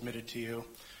been submitted to you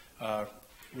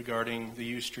regarding the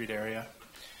U Street area.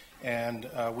 And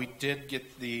we did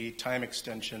get the time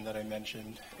extension that I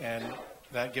mentioned, and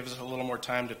that gives us a little more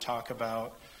time to talk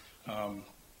about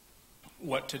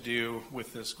what to do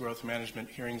with this Growth Management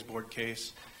Hearings Board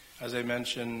case. As I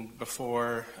mentioned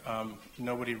before,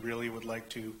 nobody really would like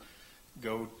to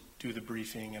go do the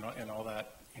briefing and all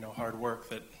that, hard work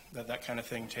that kind of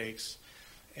thing takes.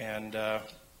 And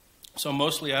so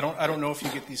mostly, I don't know if you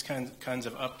get these kinds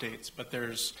of updates, but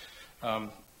there's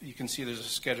you can see there's a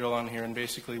schedule on here, and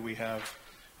basically we have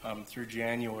through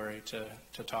January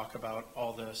to talk about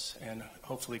all this and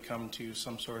hopefully come to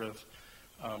some sort of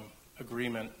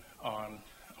agreement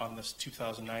on this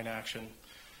 2009 action.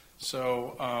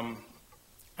 So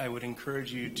I would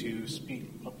encourage you to speak.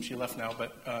 Well, she left now,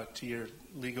 but to your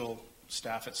legal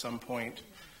staff at some point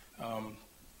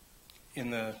in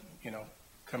the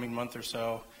coming month or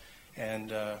so,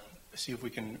 and see if we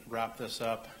can wrap this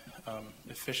up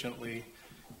efficiently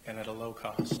and at a low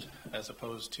cost, as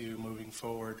opposed to moving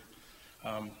forward.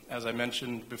 As I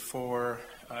mentioned before,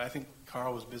 I think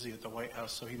Carl was busy at the White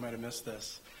House, so he might have missed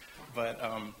this. But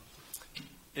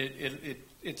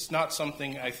it's not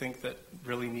something I think that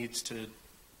really needs to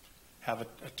have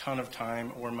a ton of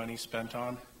time or money spent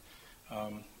on.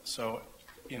 So,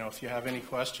 if you have any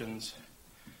questions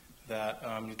that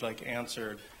you'd like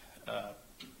answered,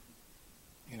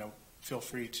 feel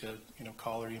free to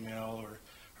call or email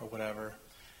or whatever.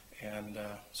 And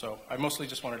so I mostly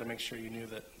just wanted to make sure you knew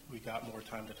that we got more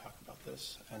time to talk about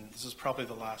this, and this is probably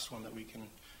the last one that we can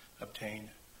obtain.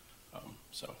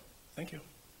 So thank you.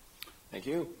 Thank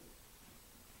you.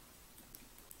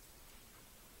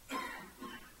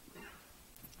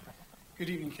 Good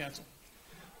evening, Council.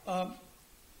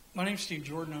 My name's Steve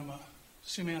Jordan. I'm a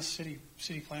Sumas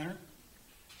city planner.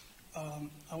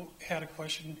 I had a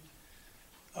question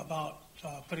about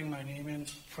putting my name in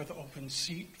for the open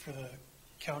seat for the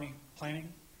county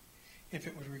planning, if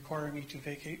it would require me to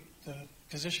vacate the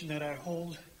position that I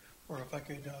hold, or if I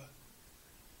could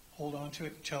hold on to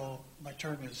it until my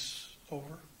term is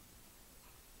over.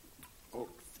 Oh,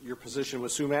 your position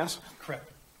with Sumas?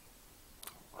 Correct.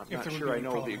 I'm not sure I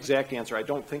know the exact answer. I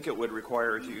don't think it would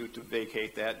require you to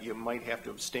vacate that. You might have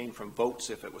to abstain from votes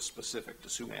if it was specific to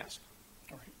Sumas.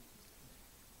 All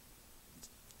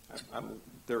right.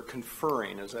 They're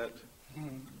conferring. Is that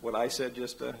what I said?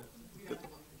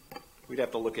 We'd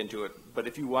have to look into it. But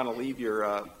if you want to leave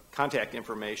your contact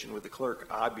information with the clerk,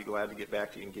 I'd be glad to get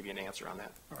back to you and give you an answer on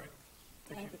that. All right.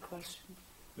 I have a question.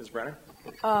 Ms. Brenner?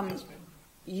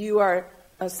 You are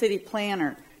a city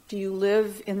planner. Do you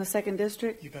live in the 2nd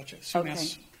District? You betcha.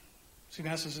 Sumas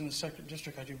is in the 2nd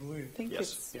District, I do believe. I think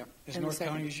it's as North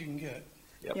County as you can get.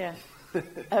 Yep. Yeah.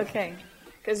 Okay.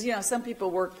 Because, some people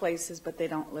work places, but they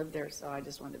don't live there, so I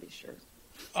just wanted to be sure.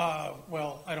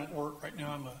 Well, I don't work right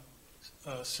now. I'm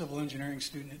a civil engineering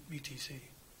student at BTC.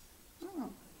 Oh.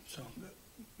 So.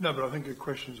 No, but I think the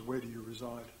question is, where do you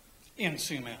reside? In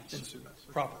Sumas. In Sumas.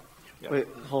 Proper. Yep. Wait,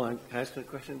 hold on. Can I ask a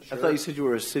question? Sure. I thought you said you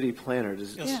were a city planner.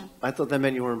 Yes. I thought that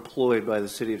meant you were employed by the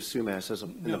city of Sumas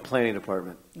in the planning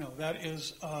department. No, that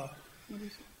is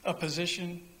a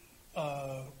position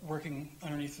working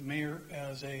underneath the mayor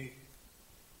as a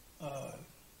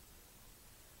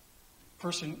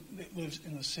person that lives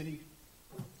in the city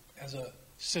as a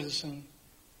citizen,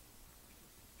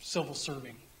 civil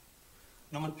serving,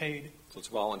 non-paid. So it's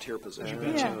a volunteer position. Okay.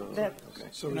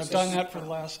 And I've done that for the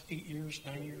last 8 years,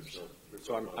 9 years.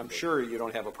 So I'm sure you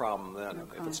don't have a problem then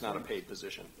if it's not a paid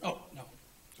position. Oh, no.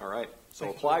 All right. So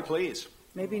apply, please.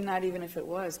 Maybe not even if it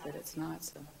was, but it's not.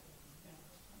 So.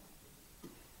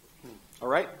 All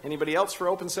right. Anybody else for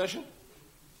open session?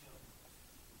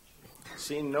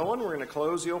 Seeing no one, we're going to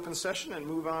close the open session and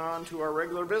move on to our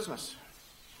regular business.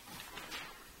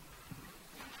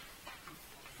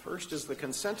 First is the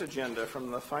consent agenda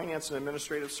from the Finance and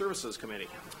Administrative Services Committee.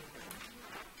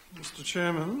 Mr.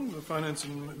 Chairman, the Finance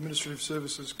and Administrative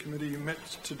Services Committee met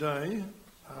today,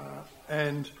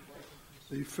 and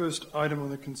the first item on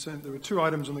the consent, there were two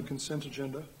items on the consent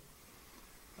agenda.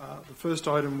 The first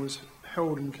item was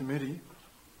held in committee,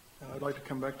 and I'd like to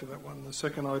come back to that one. The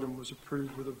second item was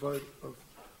approved with a vote of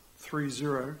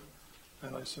 3-0,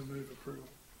 and I so move approval.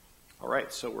 All right,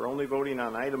 so we're only voting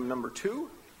on item number 2.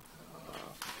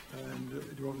 And do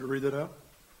you want me to read that out?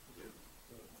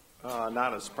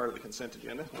 Not as part of the consent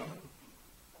agenda. No.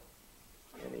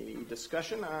 Any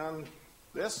discussion on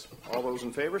this? All those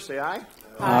in favor say aye.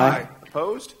 Aye.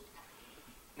 Opposed?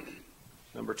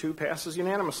 Number 2 passes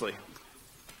unanimously.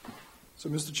 So,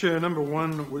 Mr. Chair, number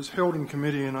 1 was held in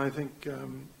committee, and I think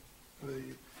I'm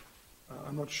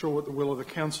not sure what the will of the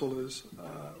council is,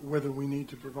 whether we need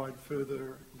to provide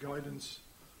further guidance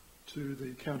to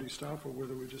the county staff or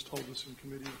whether we just hold this in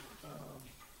committee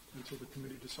until the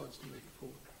committee decides to move it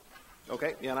forward.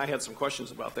 Okay, yeah, and I had some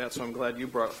questions about that, so I'm glad you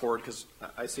brought it forward because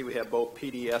I see we have both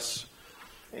PDS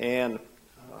and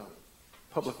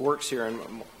Public Works here, and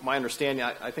my understanding,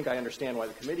 I think I understand why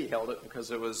the committee held it because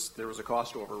there was a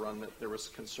cost overrun, that there was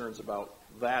concerns about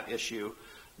that issue,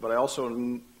 but I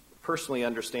also personally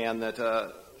understand that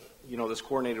this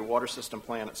coordinated water system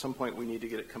plan, at some point we need to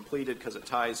get it completed because it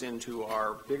ties into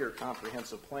our bigger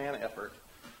comprehensive plan effort.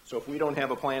 So if we don't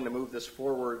have a plan to move this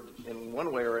forward in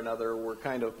one way or another, we're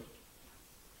kind of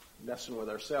messing with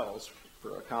ourselves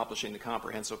for accomplishing the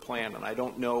comprehensive plan. And I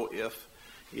don't know if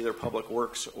either Public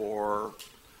Works or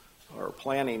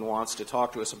Planning wants to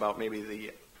talk to us about maybe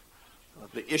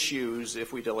the issues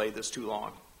if we delay this too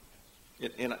long.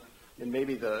 And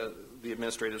maybe the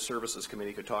Administrative Services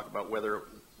Committee could talk about whether it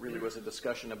really was a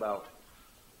discussion about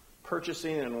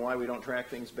purchasing and why we don't track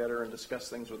things better and discuss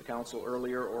things with the council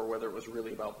earlier, or whether it was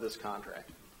really about this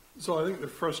contract. So I think the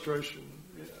frustration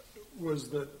was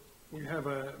that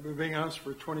we're being asked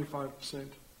for a 25%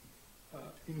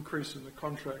 increase in the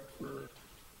contract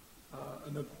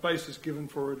and the basis given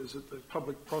for it is that the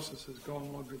public process has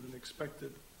gone longer than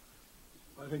expected.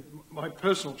 I think my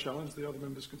personal challenge, the other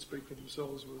members can speak for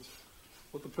themselves, was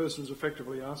what the person's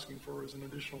effectively asking for is an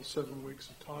additional 7 weeks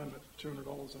of time at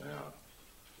 $200 an hour.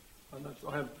 And I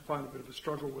find a bit of a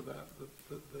struggle with that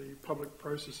the public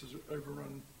process has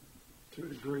overrun to a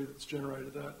degree that's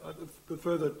generated that. The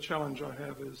further challenge I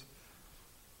have is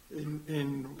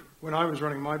when I was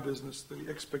running my business, the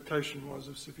expectation was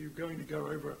if you're going to go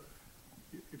over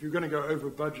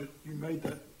budget, you made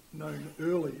that known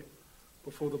early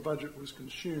before the budget was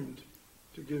consumed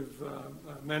to give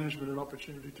management an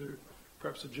opportunity to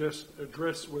perhaps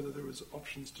address whether there was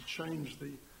options to change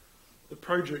the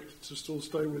project to still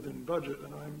stay within budget.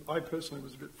 And I personally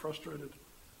was a bit frustrated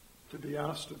to be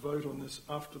asked to vote on this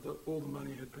after all the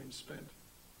money had been spent.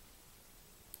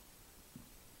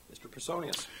 Mr.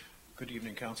 Personius. Good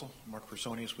evening, Council. Mark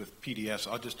Personius with PDS.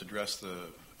 I'll just address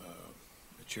the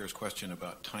Chair's question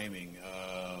about timing.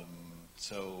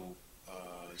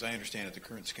 As I understand it, the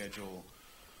current schedule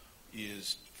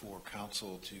is for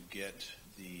Council to get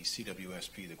the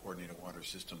CWSP, the Coordinated Water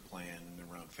System Plan,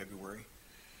 around February,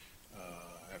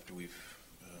 after we've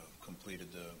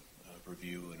completed the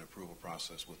review and approval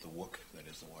process with the WUC, that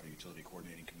is the Water Utility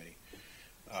Coordinating Committee.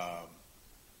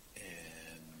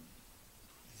 And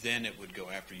then it would go,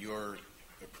 after your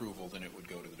approval, then it would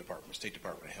go to the State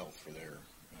Department of Health for their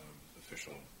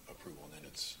official approval, and then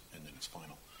it's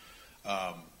final.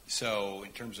 So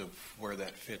in terms of where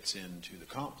that fits into the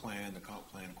comp plan, of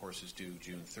course, is due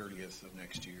June 30th of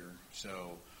next year.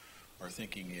 So our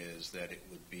thinking is that it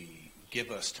would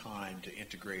give us time to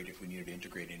integrate, if we needed to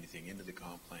integrate anything into the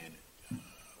comp plan,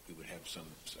 we would have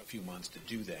a few months to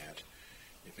do that.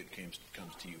 If it comes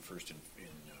to you first in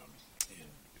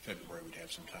February, we'd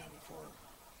have some time before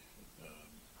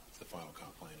the final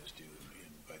comp plan is due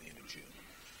by the end of June.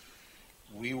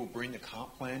 We will bring the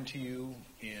comp plan to you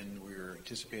we're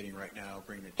anticipating right now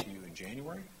bringing it to you in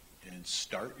January and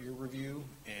start your review,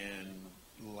 and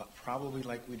probably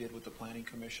like we did with the Planning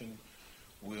Commission,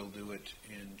 we'll do it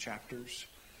in chapters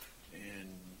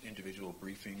and individual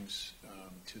briefings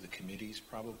to the committees,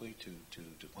 probably to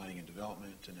Planning and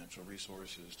Development, to Natural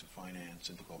Resources, to Finance,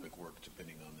 and to Public Works,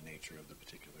 depending on the nature of the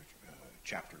particular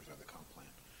chapters of the comp plan.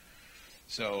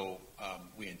 So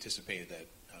we anticipate that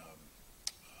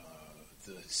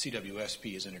the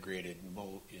CWSP is integrated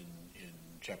in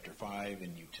Chapter 5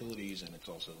 in utilities, and it's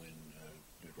also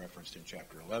referenced in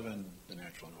Chapter 11, the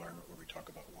natural environment, where we talk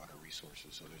about water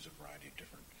resources. So there's a variety of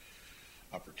different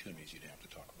opportunities you'd have to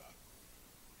talk about.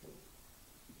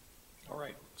 All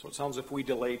right. So it sounds if we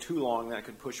delay too long, that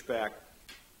could push back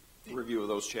review of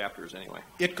those chapters anyway.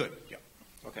 It could, yeah.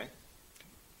 Okay.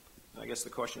 I guess the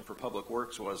question for Public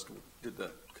Works was, did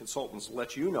the consultants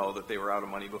let you know that they were out of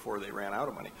money before they ran out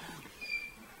of money?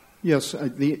 Yes,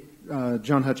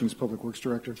 John Hutchings, Public Works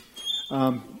Director.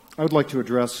 I would like to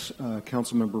address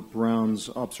Councilmember Browne's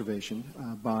observation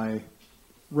by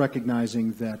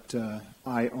recognizing that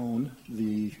I own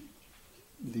the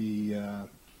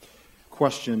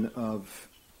question of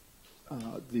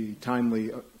the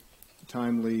timely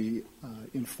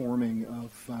informing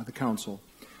of the council,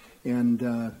 and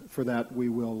for that we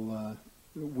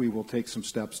will take some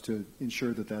steps to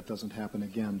ensure that that doesn't happen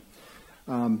again.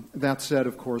 That said,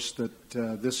 of course, that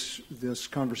this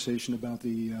conversation about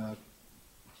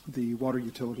the Water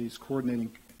Utilities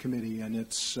Coordinating Committee and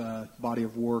its body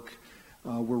of work,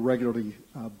 we're regularly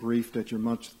briefed at your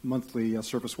monthly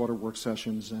surface water work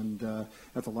sessions, and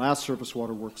at the last surface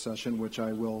water work session, which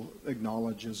I will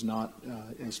acknowledge is not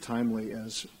as timely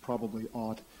as probably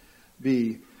ought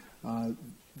be,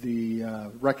 the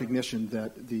recognition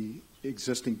that the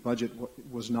existing budget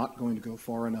was not going to go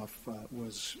far enough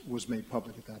was made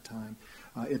public at that time.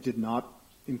 It did not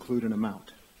include an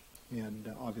amount,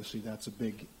 and obviously that's a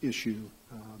big issue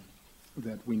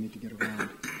that we need to get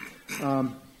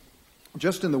around.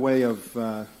 Just in the way of,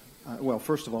 well,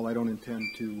 first of all, I don't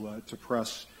intend to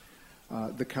press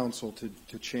the council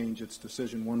to change its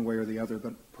decision one way or the other,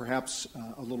 but perhaps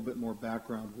a little bit more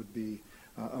background would be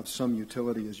of some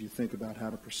utility as you think about how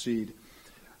to proceed.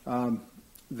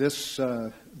 This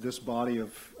body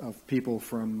of people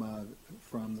from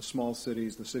the small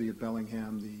cities, the city of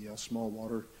Bellingham, the small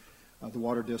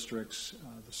water districts,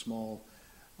 the small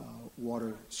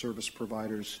water service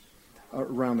providers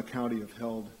around the county have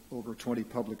held over 20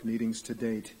 public meetings to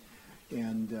date,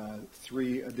 and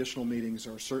 3 additional meetings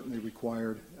are certainly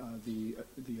required. The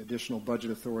additional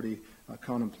budget authority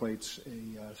contemplates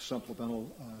a supplemental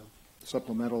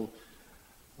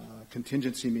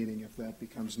contingency meeting if that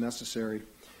becomes necessary.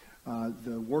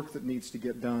 The work that needs to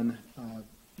get done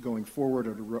going forward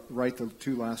are to write the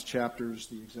 2 last chapters,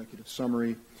 the executive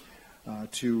summary,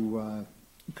 to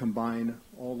combine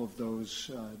all of those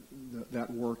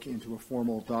that work into a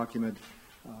formal document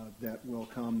that will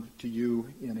come to you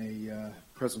in a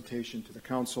presentation to the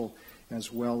council,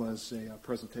 as well as a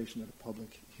presentation at a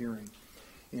public hearing.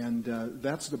 And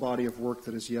that's the body of work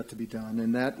that is yet to be done,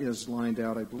 and that is lined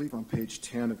out, I believe, on page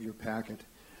 10 of your packet,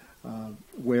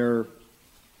 where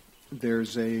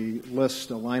there's a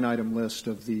list, a line item list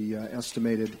of the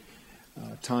estimated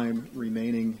time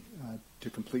remaining to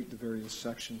complete the various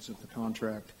sections of the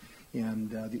contract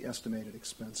and the estimated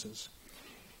expenses.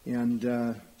 And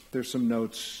there's some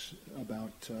notes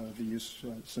about the use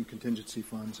of some contingency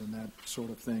funds and that sort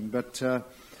of thing. But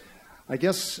I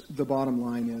guess the bottom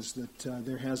line is that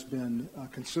there has been a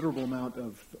considerable amount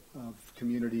of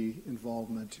community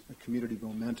involvement, community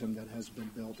momentum that has been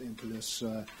built into this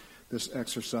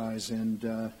exercise,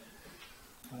 and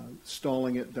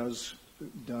stalling it does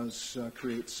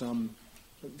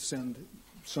send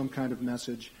some kind of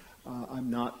message. I'm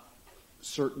not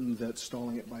certain that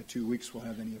stalling it by 2 weeks will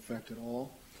have any effect at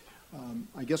all.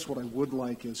 I guess what I would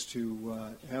like is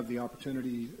to have the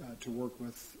opportunity to work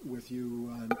with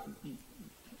you,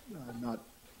 not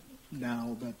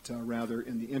now, but rather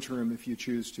in the interim, if you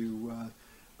choose to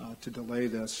delay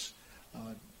this,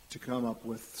 to come up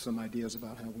with some ideas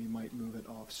about how we might move it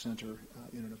off center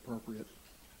in an appropriate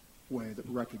way that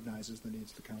recognizes the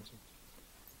needs of the council.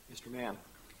 Mr. Mann.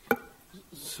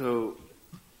 So,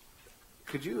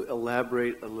 could you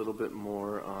elaborate a little bit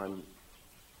more on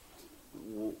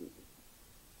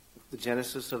the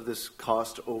genesis of this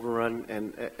cost overrun?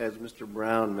 And as Mr.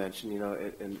 Browne mentioned,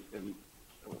 and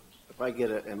if I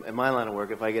get in my line of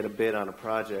work, if I get a bid on a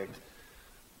project,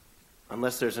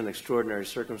 unless there's an extraordinary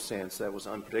circumstance that was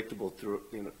unpredictable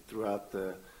throughout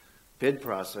the bid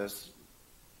process,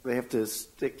 they have to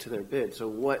stick to their bid. So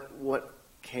what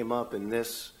came up in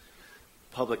this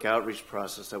public outreach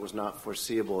process that was not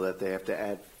foreseeable that they have to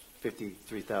add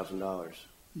 $53,000?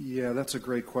 Yeah, that's a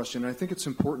great question. I think it's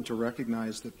important to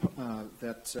recognize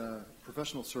that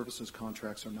professional services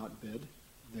contracts are not bid.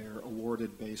 They're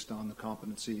awarded based on the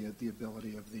competency and the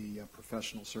ability of the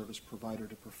professional service provider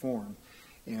to perform.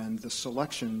 And the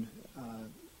selection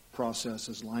process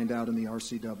is lined out in the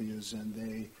RCWs, and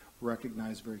they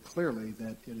recognize very clearly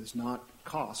that it is not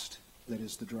cost that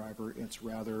is the driver. It's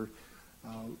rather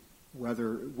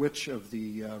which of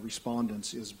the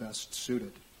respondents is best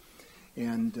suited.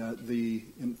 And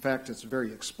in fact, it's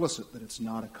very explicit that it's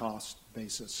not a cost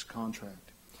basis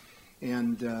contract.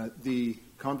 And the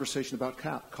conversation about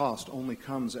cost only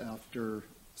comes after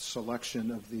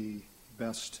selection of the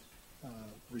best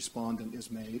respondent is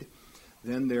made.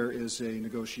 Then there is a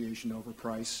negotiation over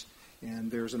price,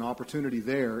 and there's an opportunity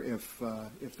there if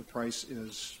the price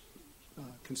is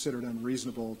considered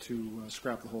unreasonable to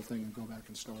scrap the whole thing and go back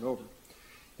and start over.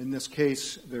 In this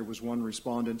case, there was one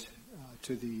respondent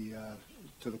to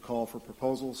the call for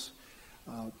proposals.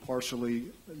 Partially,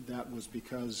 that was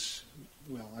because,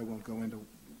 well, I won't go into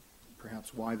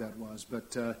perhaps why that was,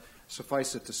 but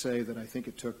suffice it to say that I think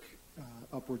it took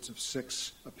upwards of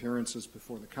 6 appearances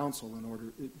before the council in order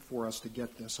for us to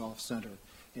get this off center.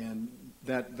 And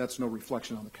that's no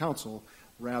reflection on the council.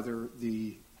 Rather,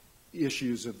 the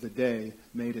issues of the day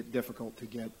made it difficult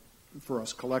for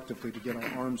us collectively to get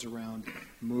our arms around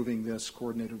moving this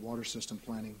coordinated water system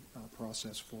planning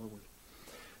process forward.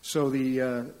 So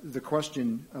the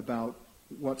question about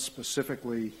what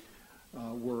specifically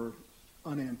were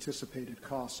unanticipated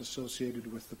costs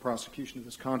associated with the prosecution of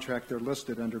this contract, they're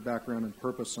listed under background and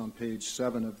purpose on page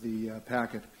 7 of the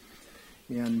packet.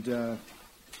 And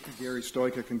Gary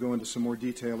Stoika can go into some more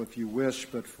detail if you wish,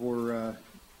 but for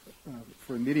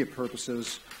immediate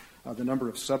purposes, the number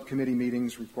of subcommittee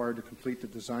meetings required to complete the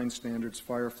design standards,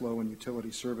 fire flow, and utility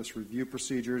service review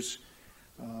procedures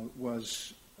were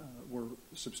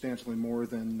substantially more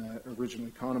than originally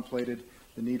contemplated.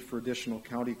 The need for additional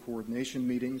county coordination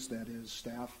meetings, that is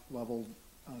staff-level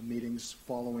meetings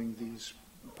following these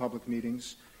public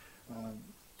meetings,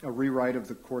 a rewrite of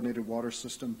the coordinated water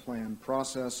system plan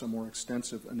process, a more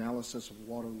extensive analysis of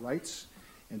water rights,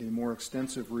 and a more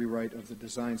extensive rewrite of the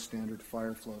design standard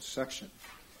fire flow section.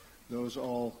 Those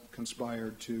all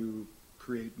conspired to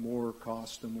create more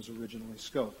cost than was originally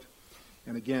scoped.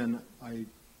 And again, I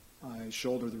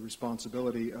shoulder the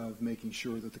responsibility of making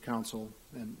sure that the council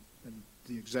and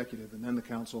the executive and then the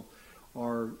council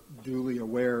are duly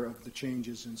aware of the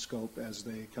changes in scope as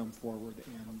they come forward,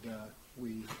 and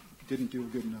we didn't do a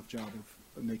good enough job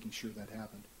of making sure that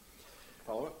happened.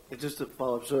 Follow-up? Just to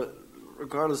follow up, so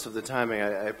regardless of the timing,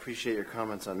 I appreciate your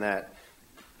comments on that,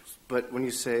 but when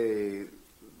you say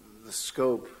the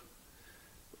scope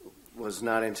was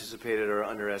not anticipated or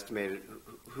underestimated,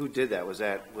 who did that? Was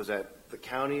that the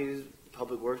county's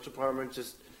public works department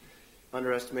just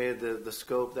underestimated the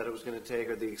scope that it was going to take,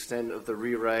 or the extent of the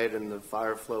rewrite and the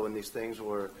fire flow and these things?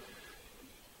 Or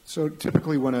so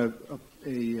typically when a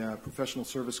professional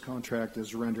service contract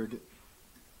is rendered,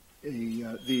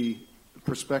 the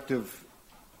prospective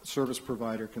service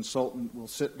provider consultant will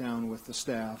sit down with the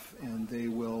staff, and they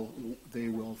will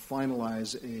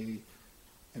finalize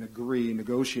and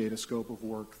negotiate a scope of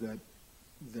work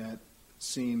that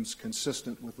seems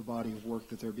consistent with the body of work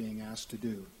that they're being asked to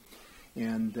do.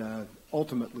 And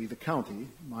ultimately, the county,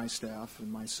 my staff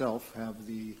and myself, have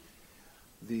the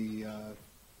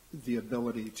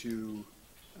ability to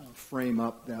frame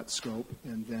up that scope,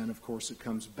 and then, of course, it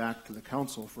comes back to the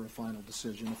council for a final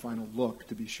decision, a final look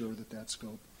to be sure that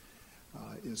scope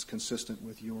is consistent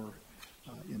with your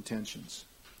intentions.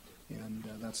 And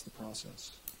that's the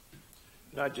process.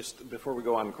 Before we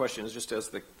go on to questions, just as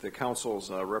the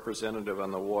council's representative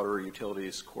on the Water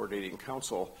Utilities Coordinating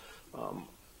Council,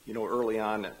 early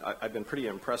on, I've been pretty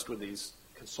impressed with these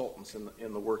consultants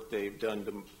in the work they've done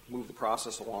to move the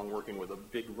process along, working with a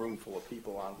big room full of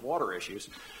people on water issues.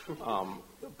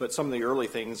 But some of the early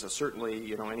things,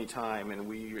 certainly, any time, and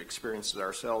we experienced it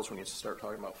ourselves when you start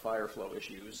talking about fire flow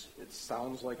issues, it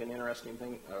sounds like an interesting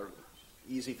thing, or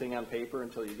easy thing on paper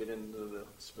until you get into the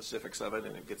specifics of it,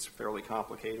 and it gets fairly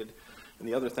complicated. And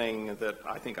the other thing that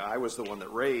I think I was the one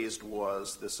that raised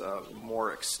was this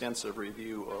more extensive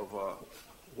review of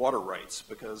water rights,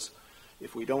 because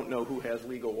if we don't know who has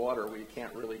legal water, we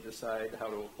can't really decide how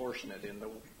to apportion it. And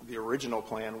the original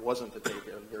plan wasn't to take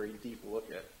a very deep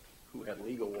look at who had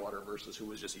legal water versus who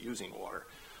was just using water.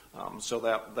 So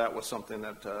that was something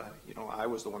that, I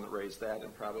was the one that raised that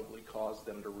and probably caused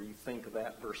them to rethink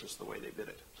that versus the way they did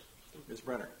it. Ms.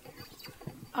 Brenner.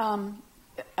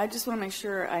 I just want to make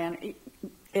sure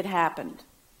it happened.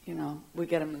 We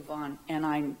got to move on, and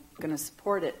I'm going to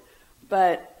support it.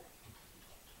 But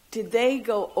did they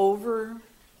go over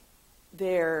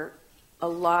their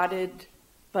allotted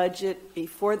budget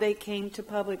before they came to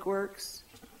Public Works?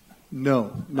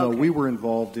 No. Okay. We were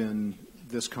involved in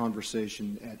this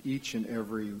conversation at each and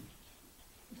every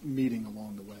meeting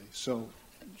along the way. So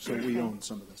we own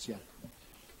some of this, yeah.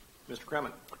 Mr.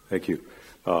 Kremen. Thank you.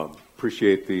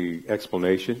 Appreciate the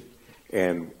explanation,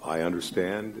 and I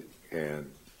understand and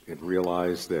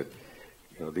realize that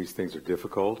these things are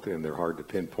difficult and they're hard to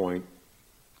pinpoint,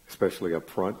 especially up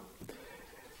front.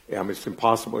 It's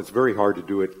impossible. It's very hard to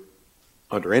do it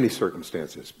under any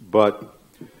circumstances. But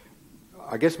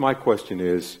I guess my question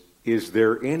is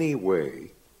there any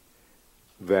way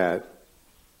that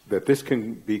this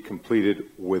can be completed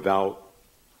without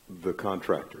the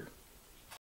contractor.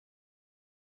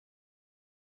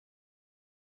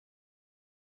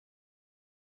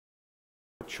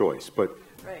 Choice, but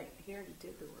Right, he already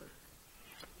did the work.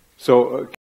 so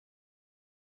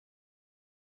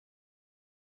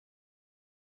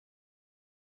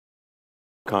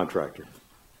contractor.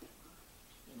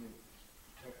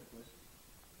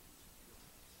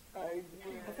 I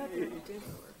thought they already did the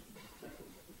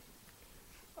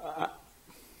work.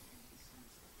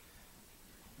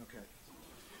 Okay.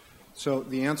 So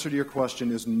the answer to your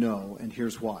question is no, and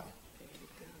here's why.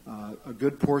 A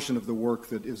good portion of the work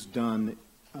that is done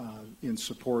in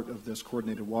support of this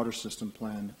coordinated water system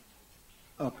plan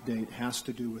update has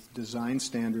to do with design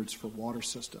standards for water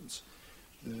systems.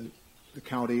 The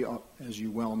county, as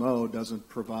you well know, doesn't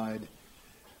provide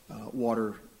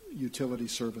water utility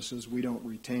services. We don't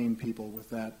retain people with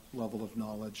that level of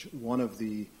knowledge. One of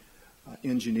the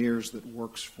engineers that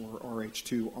works for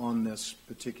RH2 on this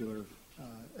particular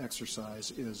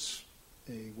exercise is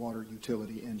a water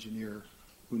utility engineer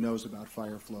who knows about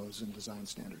fire flows and design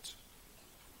standards.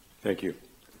 Thank you.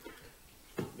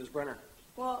 Ms. Brenner.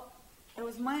 Well, it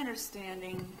was my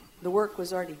understanding the work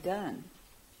was already done.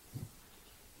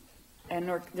 And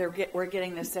we're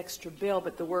getting this extra bill,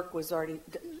 but the work was already,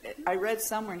 I read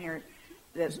somewhere in here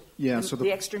that so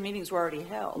the extra meetings were already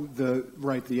held.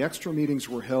 The extra meetings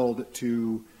were held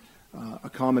to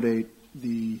accommodate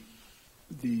the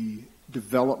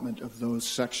development of those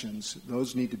sections.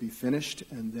 Those need to be finished,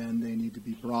 and then they need to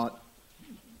be brought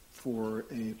for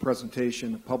a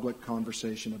presentation, a public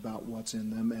conversation about what's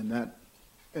in them, and that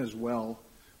as well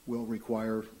will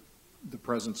require the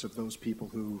presence of those people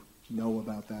who know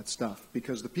about that stuff.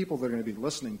 Because the people that are going to be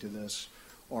listening to this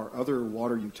are other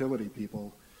water utility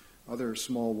people, other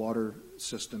small water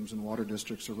systems and water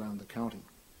districts around the county.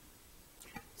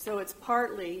 So it's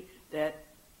partly that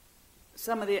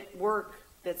some of the work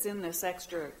that's in this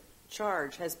extra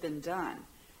charge has been done.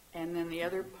 And then the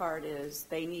other part is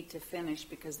they need to finish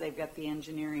because they've got the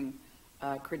engineering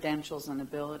credentials and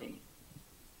ability.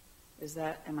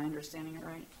 Am I understanding it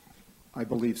right? I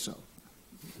believe so,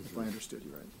 if I understood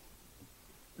you right.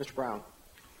 Mr. Browne.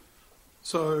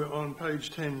 So on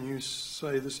page 10, you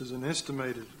say this is an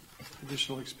estimated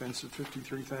additional expense of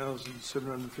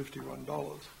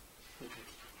 $53,751.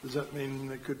 Does that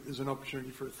mean there's an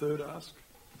opportunity for a third ask?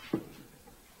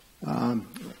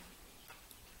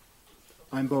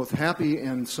 I'm both happy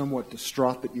and somewhat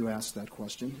distraught that you asked that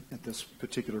question at this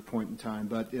particular point in time,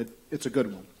 but it's a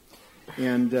good one.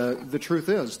 And the truth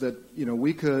is that,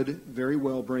 we could very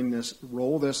well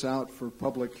roll this out for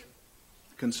public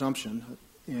consumption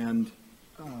and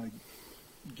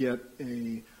get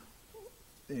a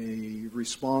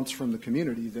response from the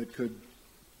community that could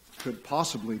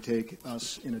possibly take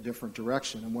us in a different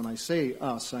direction. And when I say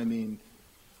us, I mean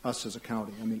us as a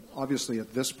county. I mean, obviously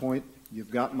at this point,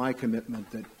 you've got my commitment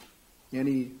that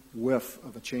any whiff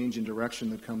of a change in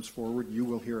direction that comes forward, you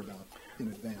will hear about in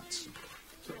advance.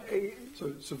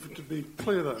 So to be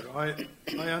clear, though, I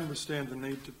understand the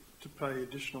need to pay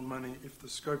additional money if the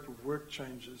scope of work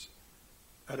changes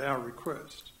at our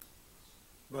request.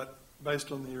 But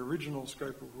based on the original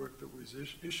scope of work that was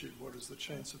issued, what is the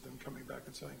chance of them coming back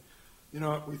and saying,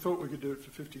 we thought we could do it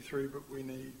for 53, but we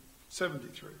need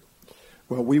 73?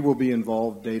 Well, we will be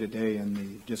involved day to day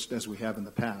just as we have in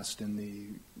the past, in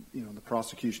the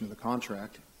prosecution of the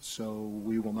contract, so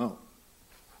we will know.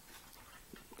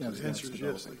 So the answer is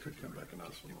yes, they could come back and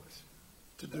ask for more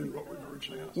to do what we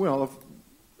originally asked. Well,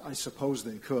 I suppose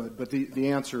they could, but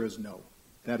the answer is no.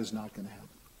 That is not going to happen,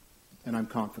 and I'm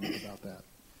confident about that.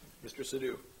 Mr.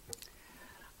 Sidhu.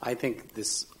 I think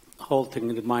this whole thing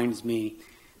reminds me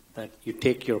that you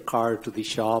take your car to the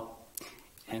shop,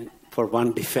 and for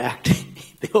one defect,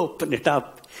 they open it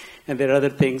up, and there are other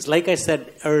things. Like I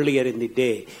said earlier in the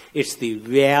day, it's the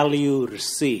value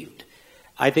received.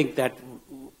 I think that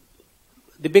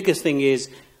the biggest thing is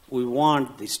we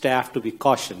want the staff to be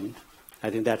cautioned. I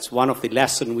think that's one of the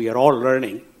lessons we are all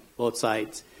learning, both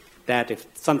sides, that if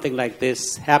something like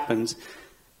this happens,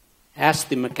 ask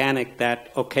the mechanic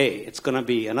that, okay, it's going to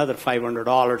be another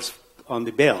 $500 on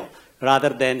the bill, rather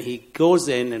than he goes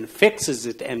in and fixes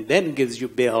it and then gives you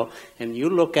bill, and you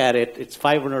look at it, it's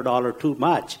 $500 too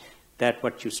much, that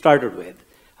what you started with.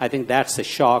 I think that's the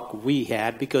shock we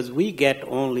had, because we get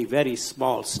only very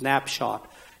small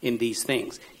snapshot in these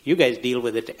things. You guys deal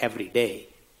with it every day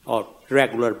or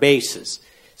regular basis.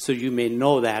 So you may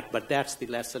know that, but that's the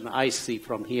lesson I see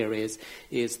from here is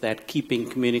that keeping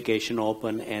communication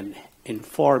open and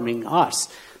informing us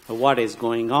of what is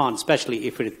going on, especially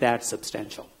if it is that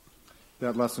substantial.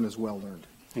 That lesson is well learned.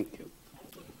 Thank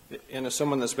you. And as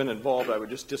someone that's been involved, I would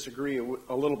just disagree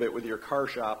a little bit with your car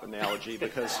shop analogy,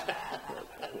 because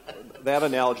that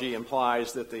analogy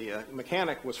implies that the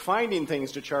mechanic was finding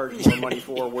things to charge more money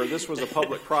for, where this was a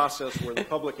public process where the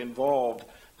public involved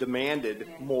demanded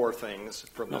more things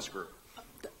from this group.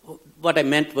 What I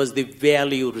meant was the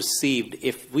value received.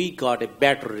 If we got a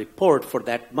better report for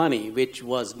that money, which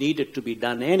was needed to be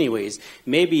done anyways,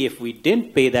 maybe if we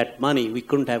didn't pay that money, we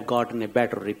couldn't have gotten a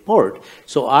better report.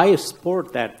 So I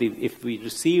support that if we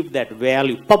received that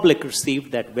value, public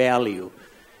received that value,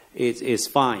 is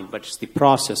fine, but it's the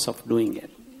process of doing it.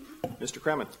 Mr.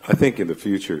 Kremen. I think in the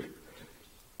future,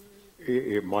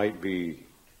 it might be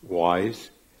wise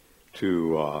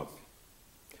to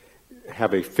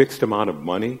have a fixed amount of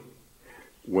money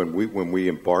when we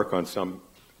embark on some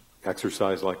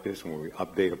exercise like this, when we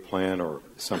update a plan or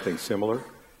something similar.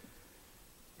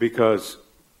 Because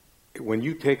when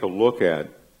you take a look at,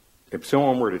 if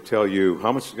someone were to tell you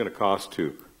how much it's going to cost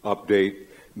to update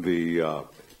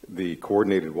the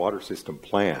coordinated water system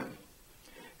plan,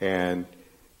 and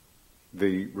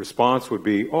the response would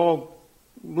be, oh,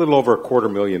 a little over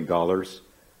 $250,000,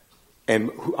 and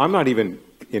I'm not even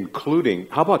including,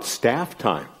 how about staff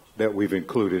time that we've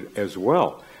included as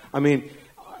well? I mean,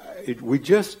 we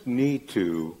just need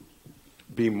to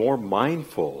be more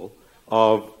mindful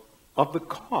of the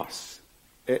costs.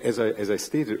 As I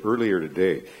stated earlier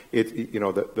today,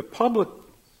 the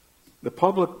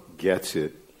public gets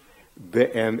it,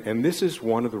 and this is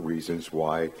one of the reasons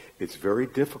why it's very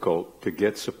difficult to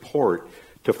get support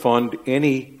to fund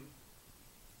any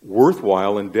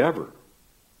worthwhile endeavor.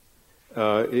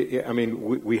 I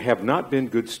mean, we have not been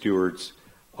good stewards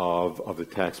of the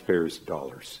taxpayers'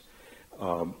 dollars.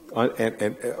 And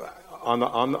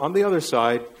on the other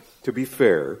side, to be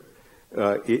fair,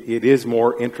 it is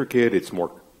more intricate, it's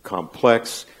more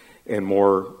complex, and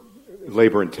more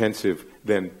labor-intensive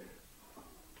than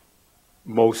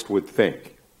most would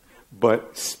think.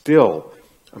 But still,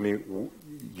 I mean,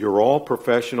 you're all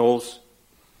professionals.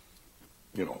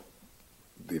 You know,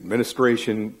 the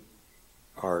administration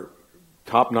are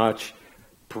top-notch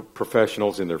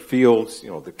professionals in their fields.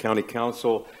 You know, the county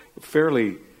council,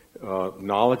 fairly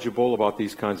knowledgeable about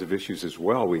these kinds of issues as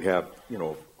well. We have, you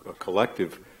know, a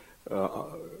collective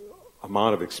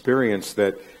amount of experience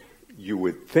that you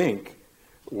would think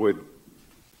would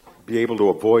be able to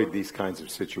avoid these kinds of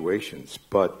situations.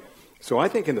 But so I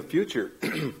think in the future,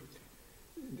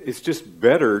 it's just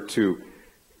better to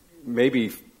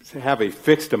maybe have a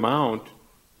fixed amount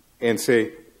and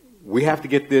say, we have to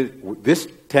get this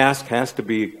task has to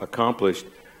be accomplished,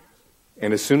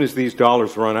 and as soon as these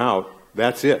dollars run out,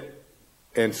 that's it.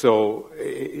 And so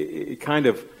it kind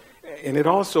of, and it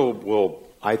also will,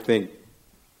 I think,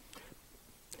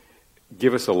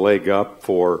 give us a leg up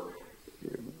for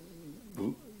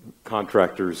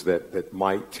contractors that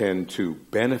might tend to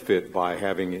benefit by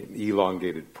having an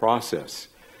elongated process.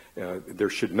 There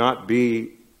should not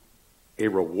be a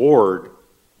reward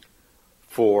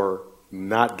for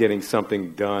not getting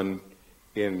something done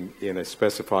in a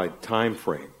specified time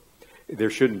frame. There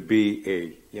shouldn't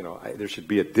be there should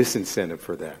be a disincentive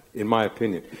for that, in my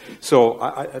opinion. So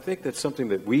I think that's something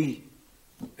that we,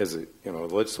 as a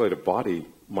legislative body,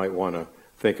 might want to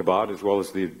think about, as well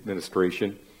as the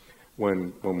administration,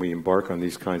 when we embark on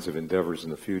these kinds of endeavors in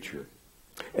the future.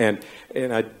 And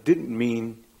I didn't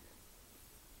mean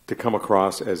to come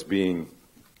across as being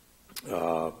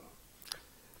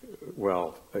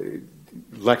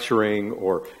lecturing,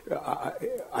 or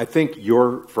I think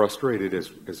you're frustrated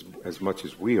as much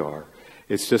as we are.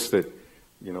 It's just that,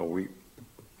 you know,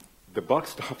 the buck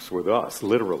stops with us,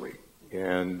 literally,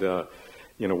 and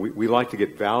we like to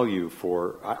get value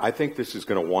for. I think this is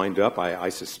going to wind up. I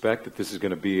suspect that this is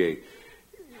going to be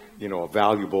a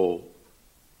valuable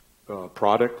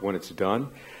product when it's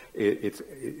done.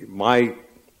 My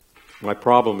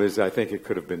problem is I think it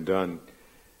could have been done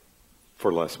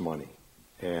for less money.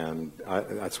 And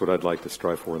that's what I'd like to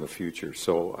strive for in the future.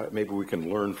 So maybe we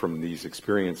can learn from these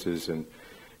experiences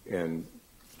and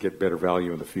get better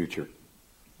value in the future.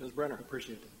 Ms. Brenner,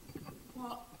 appreciate that.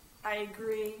 Well, I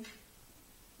agree.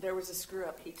 There was a screw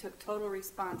up. He took total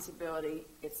responsibility.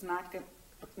 It's not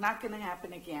going to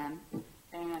happen again,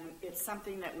 and it's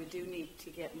something that we do need to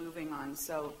get moving on.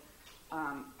 So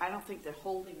I don't think that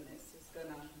holding this is going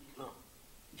to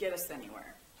get us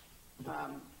anywhere.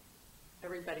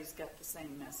 Everybody's got the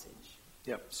same message.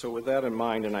 Yep. So with that in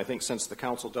mind, and I think since the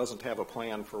council doesn't have a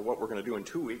plan for what we're going to do in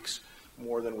 2 weeks,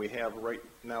 more than we have right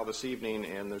now this evening,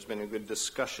 and there's been a good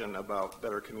discussion about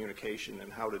better communication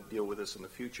and how to deal with this in the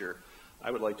future, I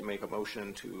would like to make a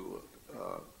motion to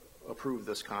approve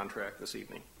this contract this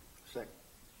evening. Second.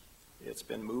 It's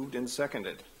been moved and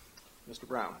seconded. Mr.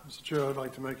 Browne. Mr. Chair, I'd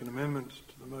like to make an amendment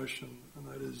to the motion, and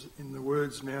that is in the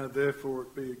words "now therefore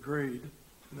it be agreed,"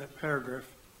 in that paragraph,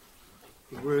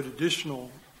 the word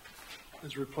 "additional"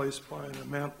 is replaced by an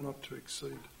amount not to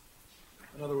exceed.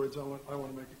 In other words, I want to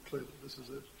make it clear that this is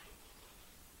it.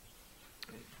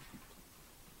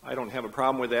 I don't have a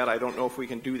problem with that. I don't know if we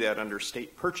can do that under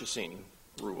state purchasing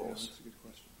rules. Yeah, that's a good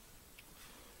question.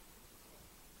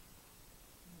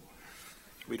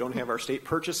 We don't have our state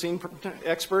purchasing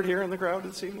expert here in the crowd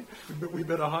this evening. We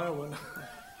better hire one.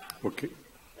 Okay.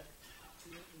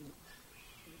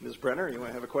 Ms. Brenner, you want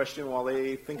to have a question while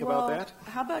they think about that?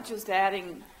 How about just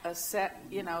adding a set,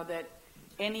 that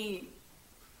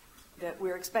that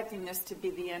we're expecting this to be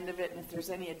the end of it, and if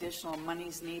there's any additional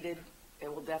monies needed,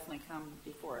 it will definitely come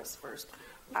before us first.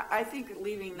 I think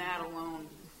leaving that alone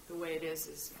the way it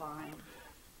is fine.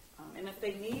 And if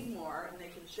they need more and they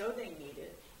can show they need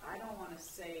it, I don't want to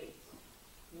say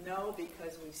no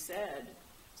because we said,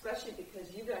 especially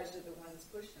because you guys are the ones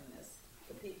pushing this.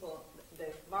 The people, the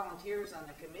volunteers on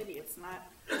the committee, it's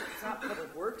not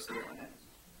Public Works doing it.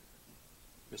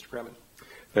 Mr. Kremen.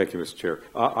 Thank you, Mr. Chair.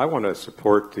 I want to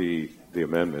support the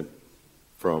amendment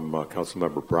from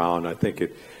Councilmember Browne. I think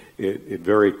it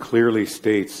very clearly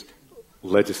states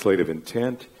legislative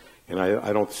intent, and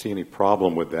I don't see any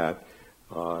problem with that.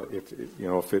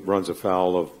 If it runs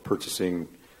afoul of purchasing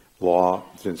law,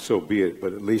 then so be it.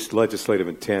 But at least legislative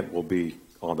intent will be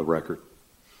on the record.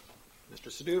 Mr.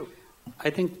 Sidhu. I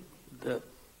think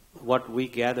what we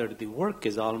gathered, the work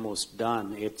is almost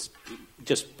done. It's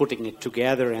just putting it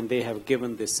together, and they have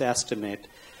given this estimate.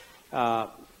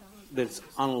 It's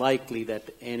unlikely that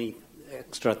any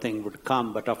extra thing would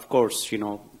come, but of course, they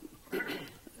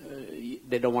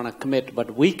don't want to commit,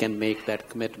 but we can make that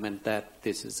commitment that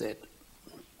this is it.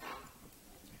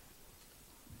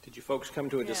 Did you folks come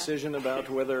to a decision about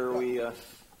whether we...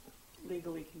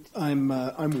 legally continue?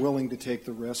 I'm willing to take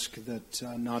the risk that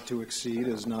not to exceed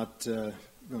is not going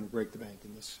to break the bank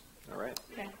in this. All right.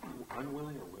 Okay.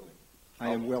 Unwilling or willing? I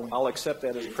am willing. I'll accept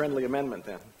that as a friendly amendment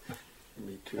then.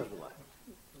 Me too.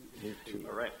 Me too.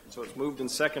 All right. So it's moved and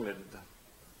seconded.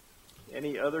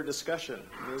 Any other discussion?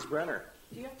 Ms. Brenner.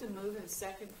 Do you have to move and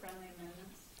second friendly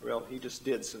amendments? Well, he just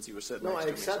did since he was sitting No,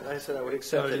 next to me. I said I would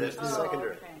accept it as the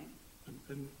seconder.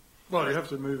 Okay. Well, you have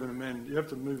to move and amend. You have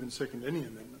to move and second any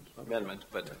amendment.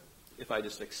 But if I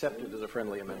just accept it as a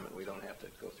friendly amendment, we don't have to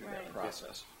go through that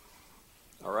process.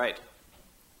 All right.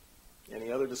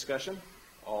 Any other discussion?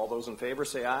 All those in favor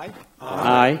say aye.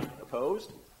 Aye.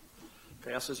 Opposed?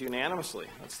 Passes unanimously.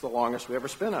 That's the longest we ever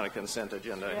spent on a consent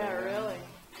agenda. Yeah, really.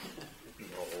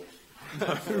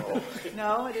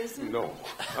 No, it isn't? No.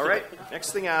 All right.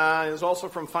 Next thing is also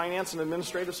from Finance and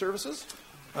Administrative Services.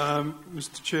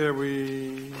 Mr. Chair,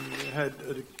 we had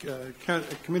a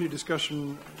committee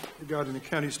discussion regarding the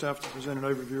county staff to present an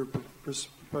overview of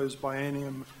proposed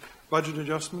biennium budget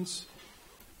adjustments.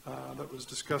 That was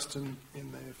discussed in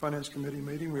the Finance Committee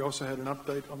meeting. We also had an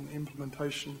update on the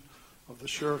implementation of the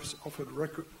Sheriff's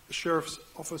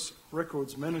Office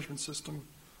Records Management System.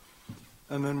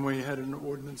 And then we had an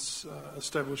ordinance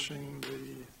establishing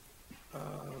the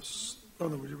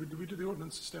did we do the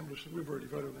ordinance establishing? We've already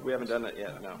voted on that. We haven't done that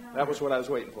yet, no. That was what I was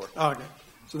waiting for. Okay.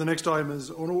 So the next item is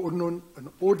an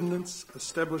ordinance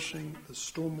establishing the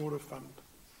Stormwater Fund.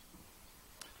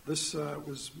 This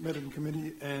was met in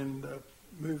committee and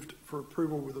moved for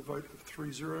approval with a vote of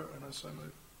 3-0, and I so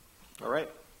move. All right.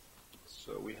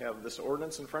 So we have this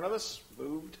ordinance in front of us.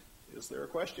 Moved. Is there a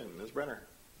question? Ms. Brenner.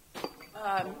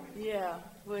 Yeah.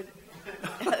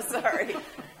 Sorry.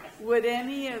 Would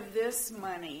any of this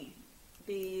money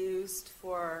be used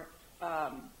for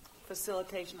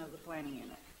facilitation of the planning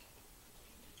unit?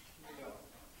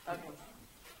 Okay.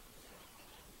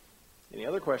 Any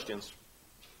other questions?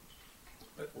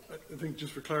 I think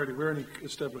just for clarity, we're only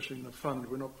establishing the fund.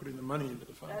 We're not putting the money into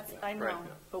the fund. I know,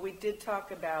 but we did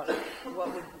talk about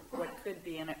what could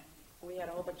be in it. We had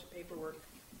a whole bunch of paperwork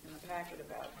in the packet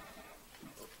about.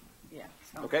 Yeah.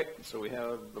 So. Okay, so we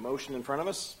have the motion in front of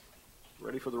us.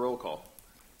 Ready for the roll call.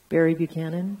 Barry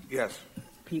Buchanan. Yes.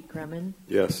 Pete Kremen.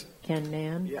 Yes. Ken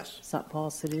Mann. Yes. Satpal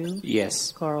Sidhu.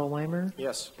 Yes. Carl Weimer.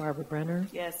 Yes. Barbara Brenner.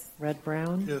 Yes. Rud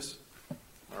Browne. Yes.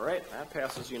 All right, that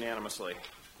passes unanimously.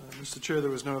 Mr. Chair,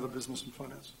 there was no other business in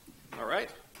finance. All right.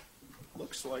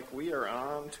 Looks like we are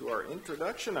on to our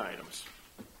introduction items.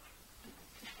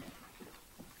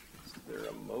 Is there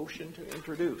a motion to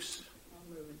introduce? I'll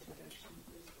move introduction.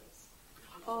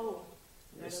 Oh,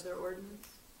 that other ordinance?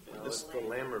 This is the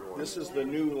Lambert one. This is the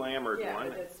new Lambert yeah, one.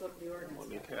 That's what the ordinance. Let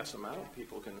me pass them out.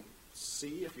 People can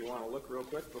see if you want to look real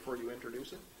quick before you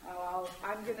introduce it.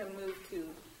 I'm going to move to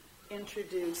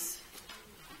introduce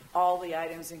all the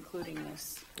items, including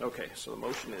this. Okay, so the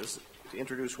motion is to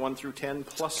introduce 1 through 10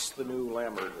 plus the new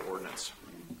Lambert ordinance.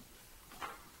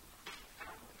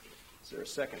 Is there a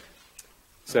second?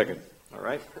 Second. All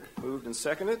right, moved and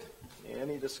seconded.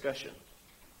 Any discussion?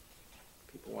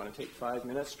 People want to take 5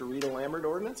 minutes to read a Lambert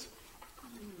ordinance?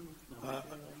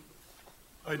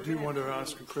 I do want to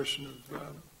ask a question of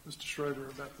Mr. Schroeder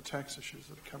about the tax issues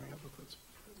that are coming up with it.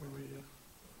 When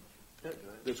we,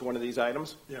 There's one of these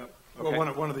items? yeah, Okay.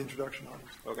 well, one of the introduction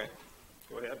items. Okay,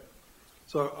 go ahead.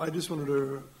 So I just wanted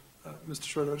to, Mr.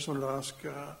 Schroeder, I just wanted to ask,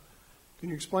 can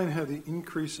you explain how the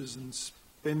increases in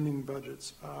spending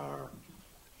budgets are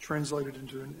translated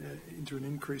into an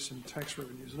increase in tax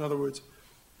revenues? In other words,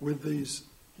 with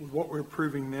what we're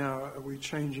approving now, are we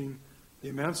changing the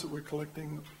amounts that we're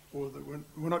collecting, or that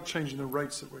we're not changing the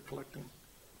rates that we're collecting?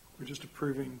 We're just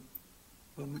approving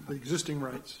the existing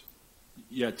rates.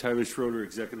 Yeah, Tyler Schroeder,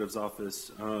 Executive's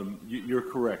Office. You're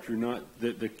correct. You're not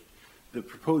the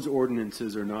proposed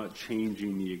ordinances are not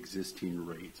changing the existing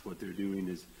rates. What they're doing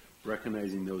is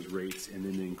recognizing those rates and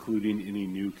then including any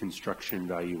new construction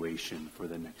valuation for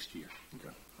the next year. Okay,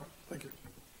 all right. Thank you.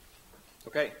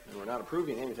 Okay, and we're not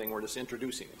approving anything, we're just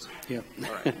introducing it. Yeah.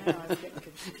 All right.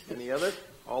 Any other?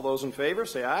 All those in favor,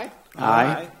 say aye.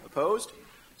 Aye. Opposed?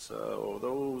 So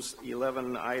those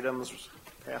 11 items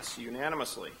pass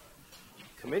unanimously.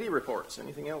 Committee reports.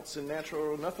 Anything else in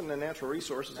nothing in natural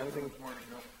resources? Anything?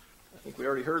 I think we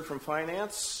already heard from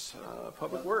Finance,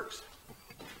 Public Works.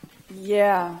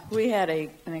 Yeah, we had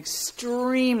an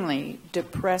extremely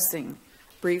depressing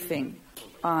briefing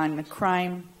on the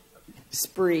crime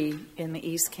spree in the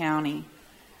East County,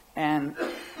 and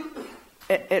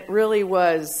it really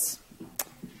was.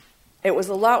 It was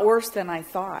a lot worse than I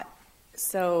thought.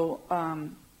 So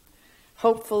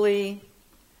hopefully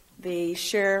the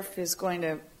sheriff is going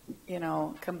to,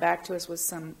 come back to us with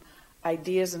some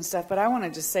ideas and stuff. But I want to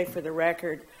just say for the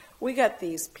record, we got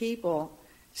these people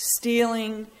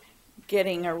stealing,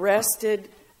 getting arrested,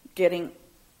 getting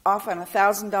off on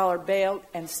 $1,000 bail,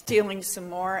 and stealing some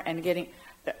more, and getting.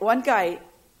 One guy,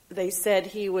 they said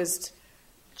he was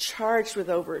charged with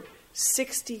over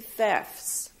 60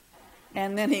 thefts,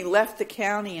 and then he left the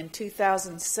county in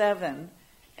 2007,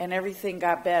 and everything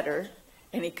got better,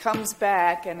 and he comes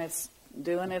back, and it's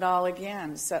doing it all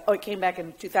again. So, it came back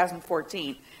in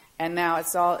 2014, and now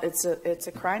it's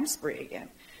a crime spree again.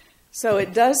 So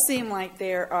it does seem like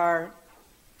there are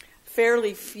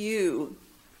fairly few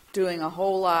doing a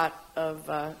whole lot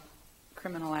of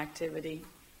criminal activity,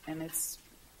 and it's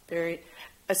very,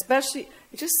 especially,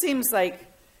 it just seems like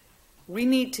we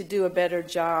need to do a better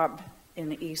job in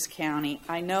the East County.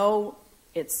 I know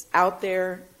it's out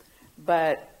there,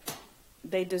 but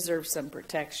they deserve some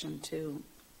protection too.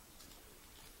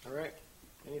 All right.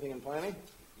 Anything in planning?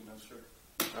 No, sir.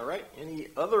 All right. Any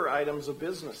other items of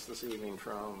business this evening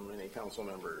from any council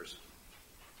members?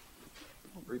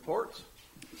 Reports?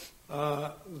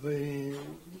 We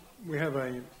have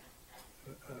an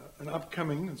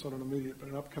upcoming, it's not an immediate, but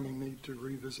an upcoming need to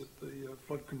revisit the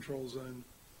flood control zone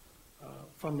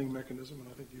funding mechanism, and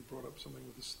I think you brought up something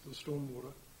with the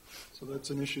stormwater. So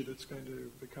that's an issue that's going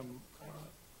to become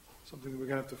something that we're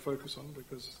going to have to focus on,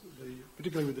 because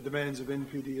particularly with the demands of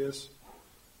NPDS,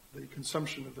 the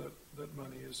consumption of that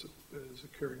money is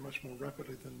occurring much more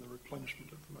rapidly than the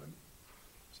replenishment at the moment.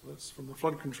 So that's from the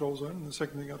flood control zone. And the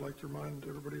second thing I'd like to remind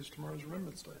everybody is tomorrow's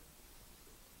Remembrance Day.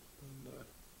 And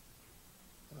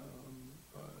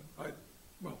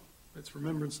it's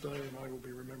Remembrance Day, and I will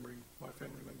be remembering my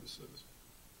family members' service.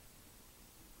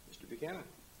 Mr. Buchanan.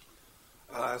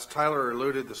 As Tyler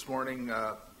alluded this morning,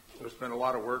 there's been a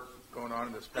lot of work going on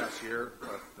in this past year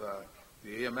with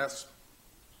the EMS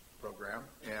program,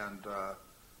 and I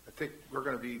think we're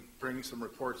going to be bringing some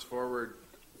reports forward.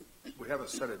 We haven't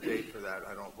set a date for that,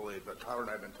 I don't believe, but Tyler and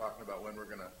I have been talking about when we're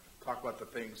going to talk about the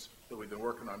things that we've been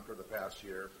working on for the past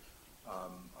year.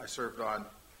 I served on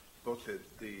both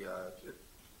the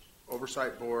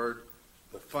Oversight Board,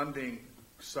 the Funding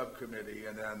Subcommittee,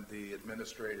 and then the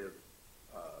Administrative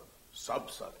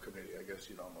Subcommittee, I guess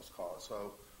you'd almost call it.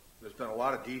 So there's been a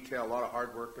lot of detail, a lot of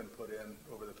hard work been put in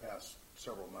over the past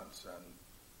several months, and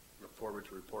look forward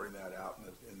to reporting that out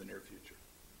in the near future.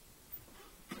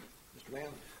 Mr. Mann.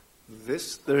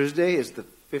 This Thursday is the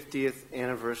 50th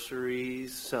anniversary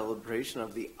celebration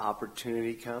of the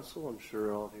Opportunity Council. I'm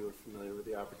sure all of you are familiar with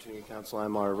the Opportunity Council.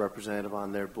 I'm our representative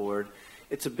on their board.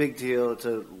 It's a big deal. It's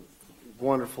a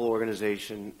wonderful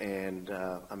organization, and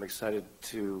I'm excited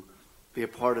to be a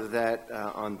part of that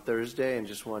on Thursday, and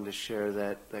just wanted to share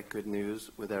that good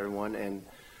news with everyone. And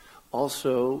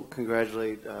also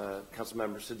congratulate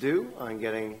Councilmember Sidhu on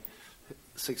getting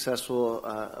successful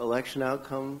election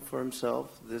outcome for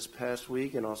himself this past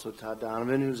week, and also Todd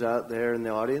Donovan, who's out there in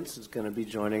the audience, is going to be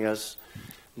joining us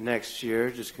next year.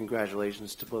 Just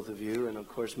congratulations to both of you, and of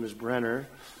course Ms. Brenner,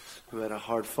 who had a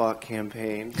hard-fought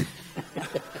campaign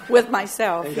with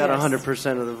myself, and got yes.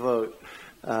 100% of the vote.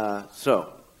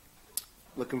 So,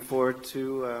 looking forward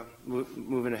to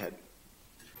moving ahead.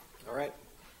 All right.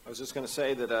 I was just going to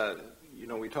say that,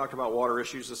 we talked about water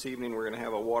issues this evening. We're going to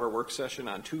have a water work session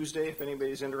on Tuesday if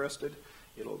anybody's interested.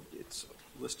 It's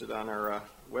listed on our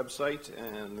website,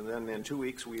 and then in 2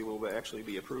 weeks we will actually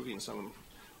be approving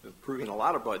a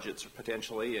lot of budgets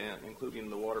potentially, including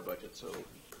the water budget. So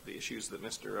the issues that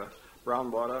Mr. Browne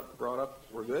brought up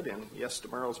were good, and yes,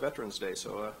 tomorrow's Veterans Day,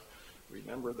 so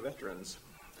remember the veterans.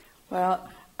 Well,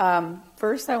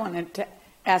 first I wanted to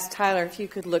ask Tyler if you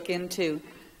could look into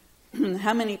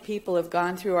how many people have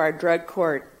gone through our drug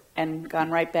court and gone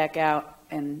right back out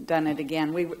and done it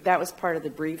again. That was part of the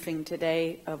briefing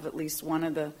today of at least one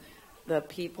of the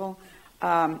people.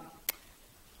 Let's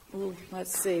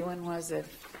see, when was it?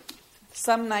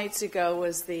 Some nights ago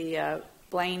was the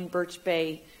Blaine Birch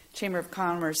Bay Chamber of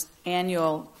Commerce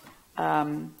annual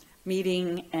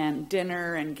meeting and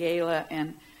dinner and gala,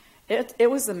 and it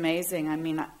was amazing. I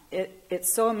mean,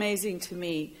 it's so amazing to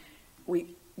me.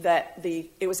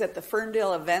 It was at the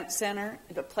Ferndale Event Center.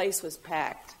 The place was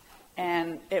packed,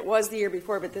 and it was the year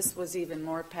before, but this was even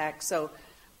more packed. So,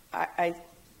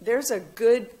 there's a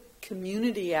good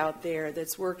community out there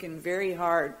that's working very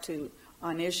hard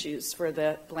on issues for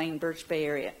the Blaine Birch Bay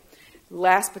area.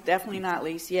 Last but definitely not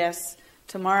least, yes,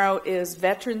 tomorrow is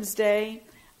Veterans Day.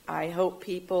 I hope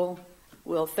people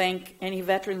will thank any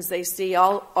veterans they see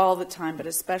all the time, but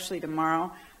especially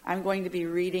tomorrow. I'm going to be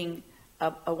reading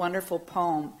a wonderful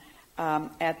poem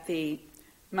at the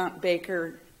Mount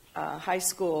Baker High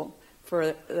School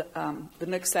for the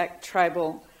Nooksack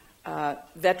Tribal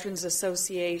Veterans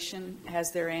Association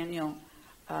has their annual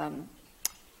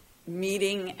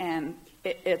meeting, and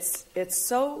it's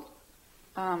so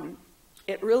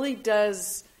it really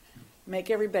does make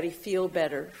everybody feel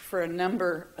better for a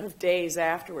number of days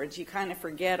afterwards. You kind of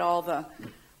forget all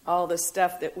the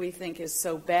stuff that we think is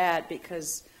so bad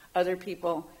because other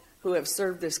people who have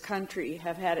served this country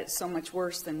have had it so much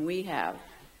worse than we have,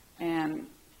 and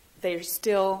they're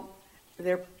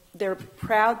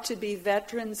proud to be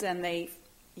veterans, and I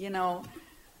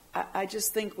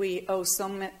just think we owe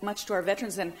so much to our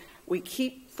veterans, and we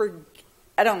keep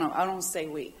I don't say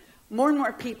we. More and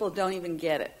more people don't even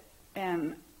get it,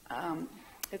 and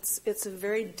it's a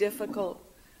very difficult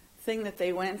thing that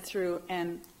they went through,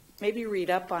 and maybe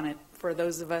read up on it for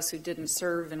those of us who didn't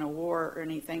serve in a war or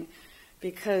anything,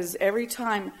 because every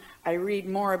time I read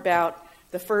more about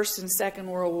the First and Second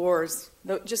World Wars,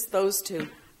 just those two,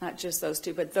 not just those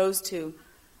two, but those two,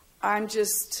 I'm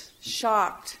just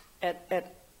shocked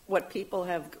at what people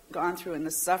have gone through and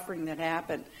the suffering that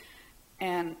happened.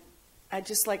 And I'd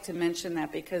just like to mention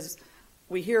that because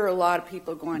we hear a lot of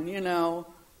people going,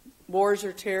 wars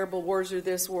are terrible, wars are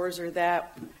this, wars are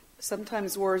that.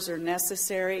 Sometimes wars are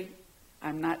necessary.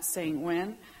 I'm not saying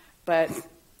when, but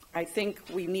I think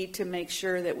we need to make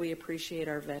sure that we appreciate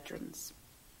our veterans.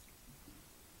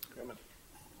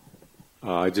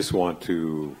 I just want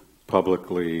to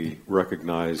publicly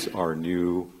recognize our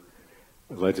new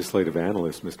legislative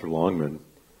analyst, Mr. Longman,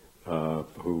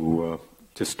 who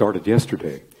just started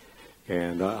yesterday.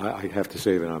 And I have to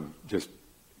say that I'm just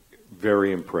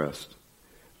very impressed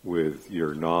with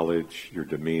your knowledge, your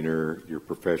demeanor, your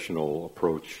professional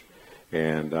approach,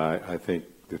 and I think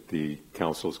that the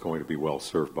council is going to be well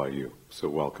served by you. So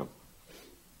welcome.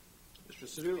 Mr.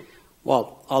 Sidhu.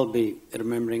 Well, I'll be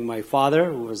remembering my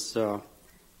father, who was a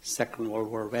Second World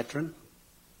War veteran.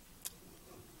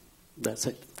 That's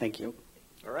it. Thank you.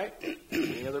 All right.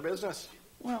 Any other business?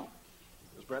 Well,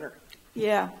 Ms. Brenner.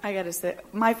 Yeah, I got to say,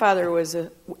 my father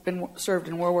served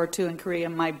in World War II in Korea.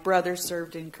 My brother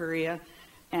served in Korea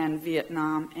and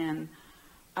Vietnam, and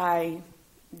I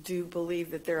do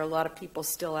believe that there are a lot of people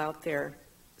still out there.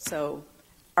 So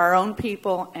our own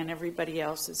people and everybody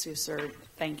else's who served.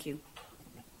 Thank you.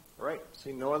 All right.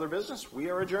 Seeing no other business, we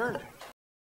are adjourned.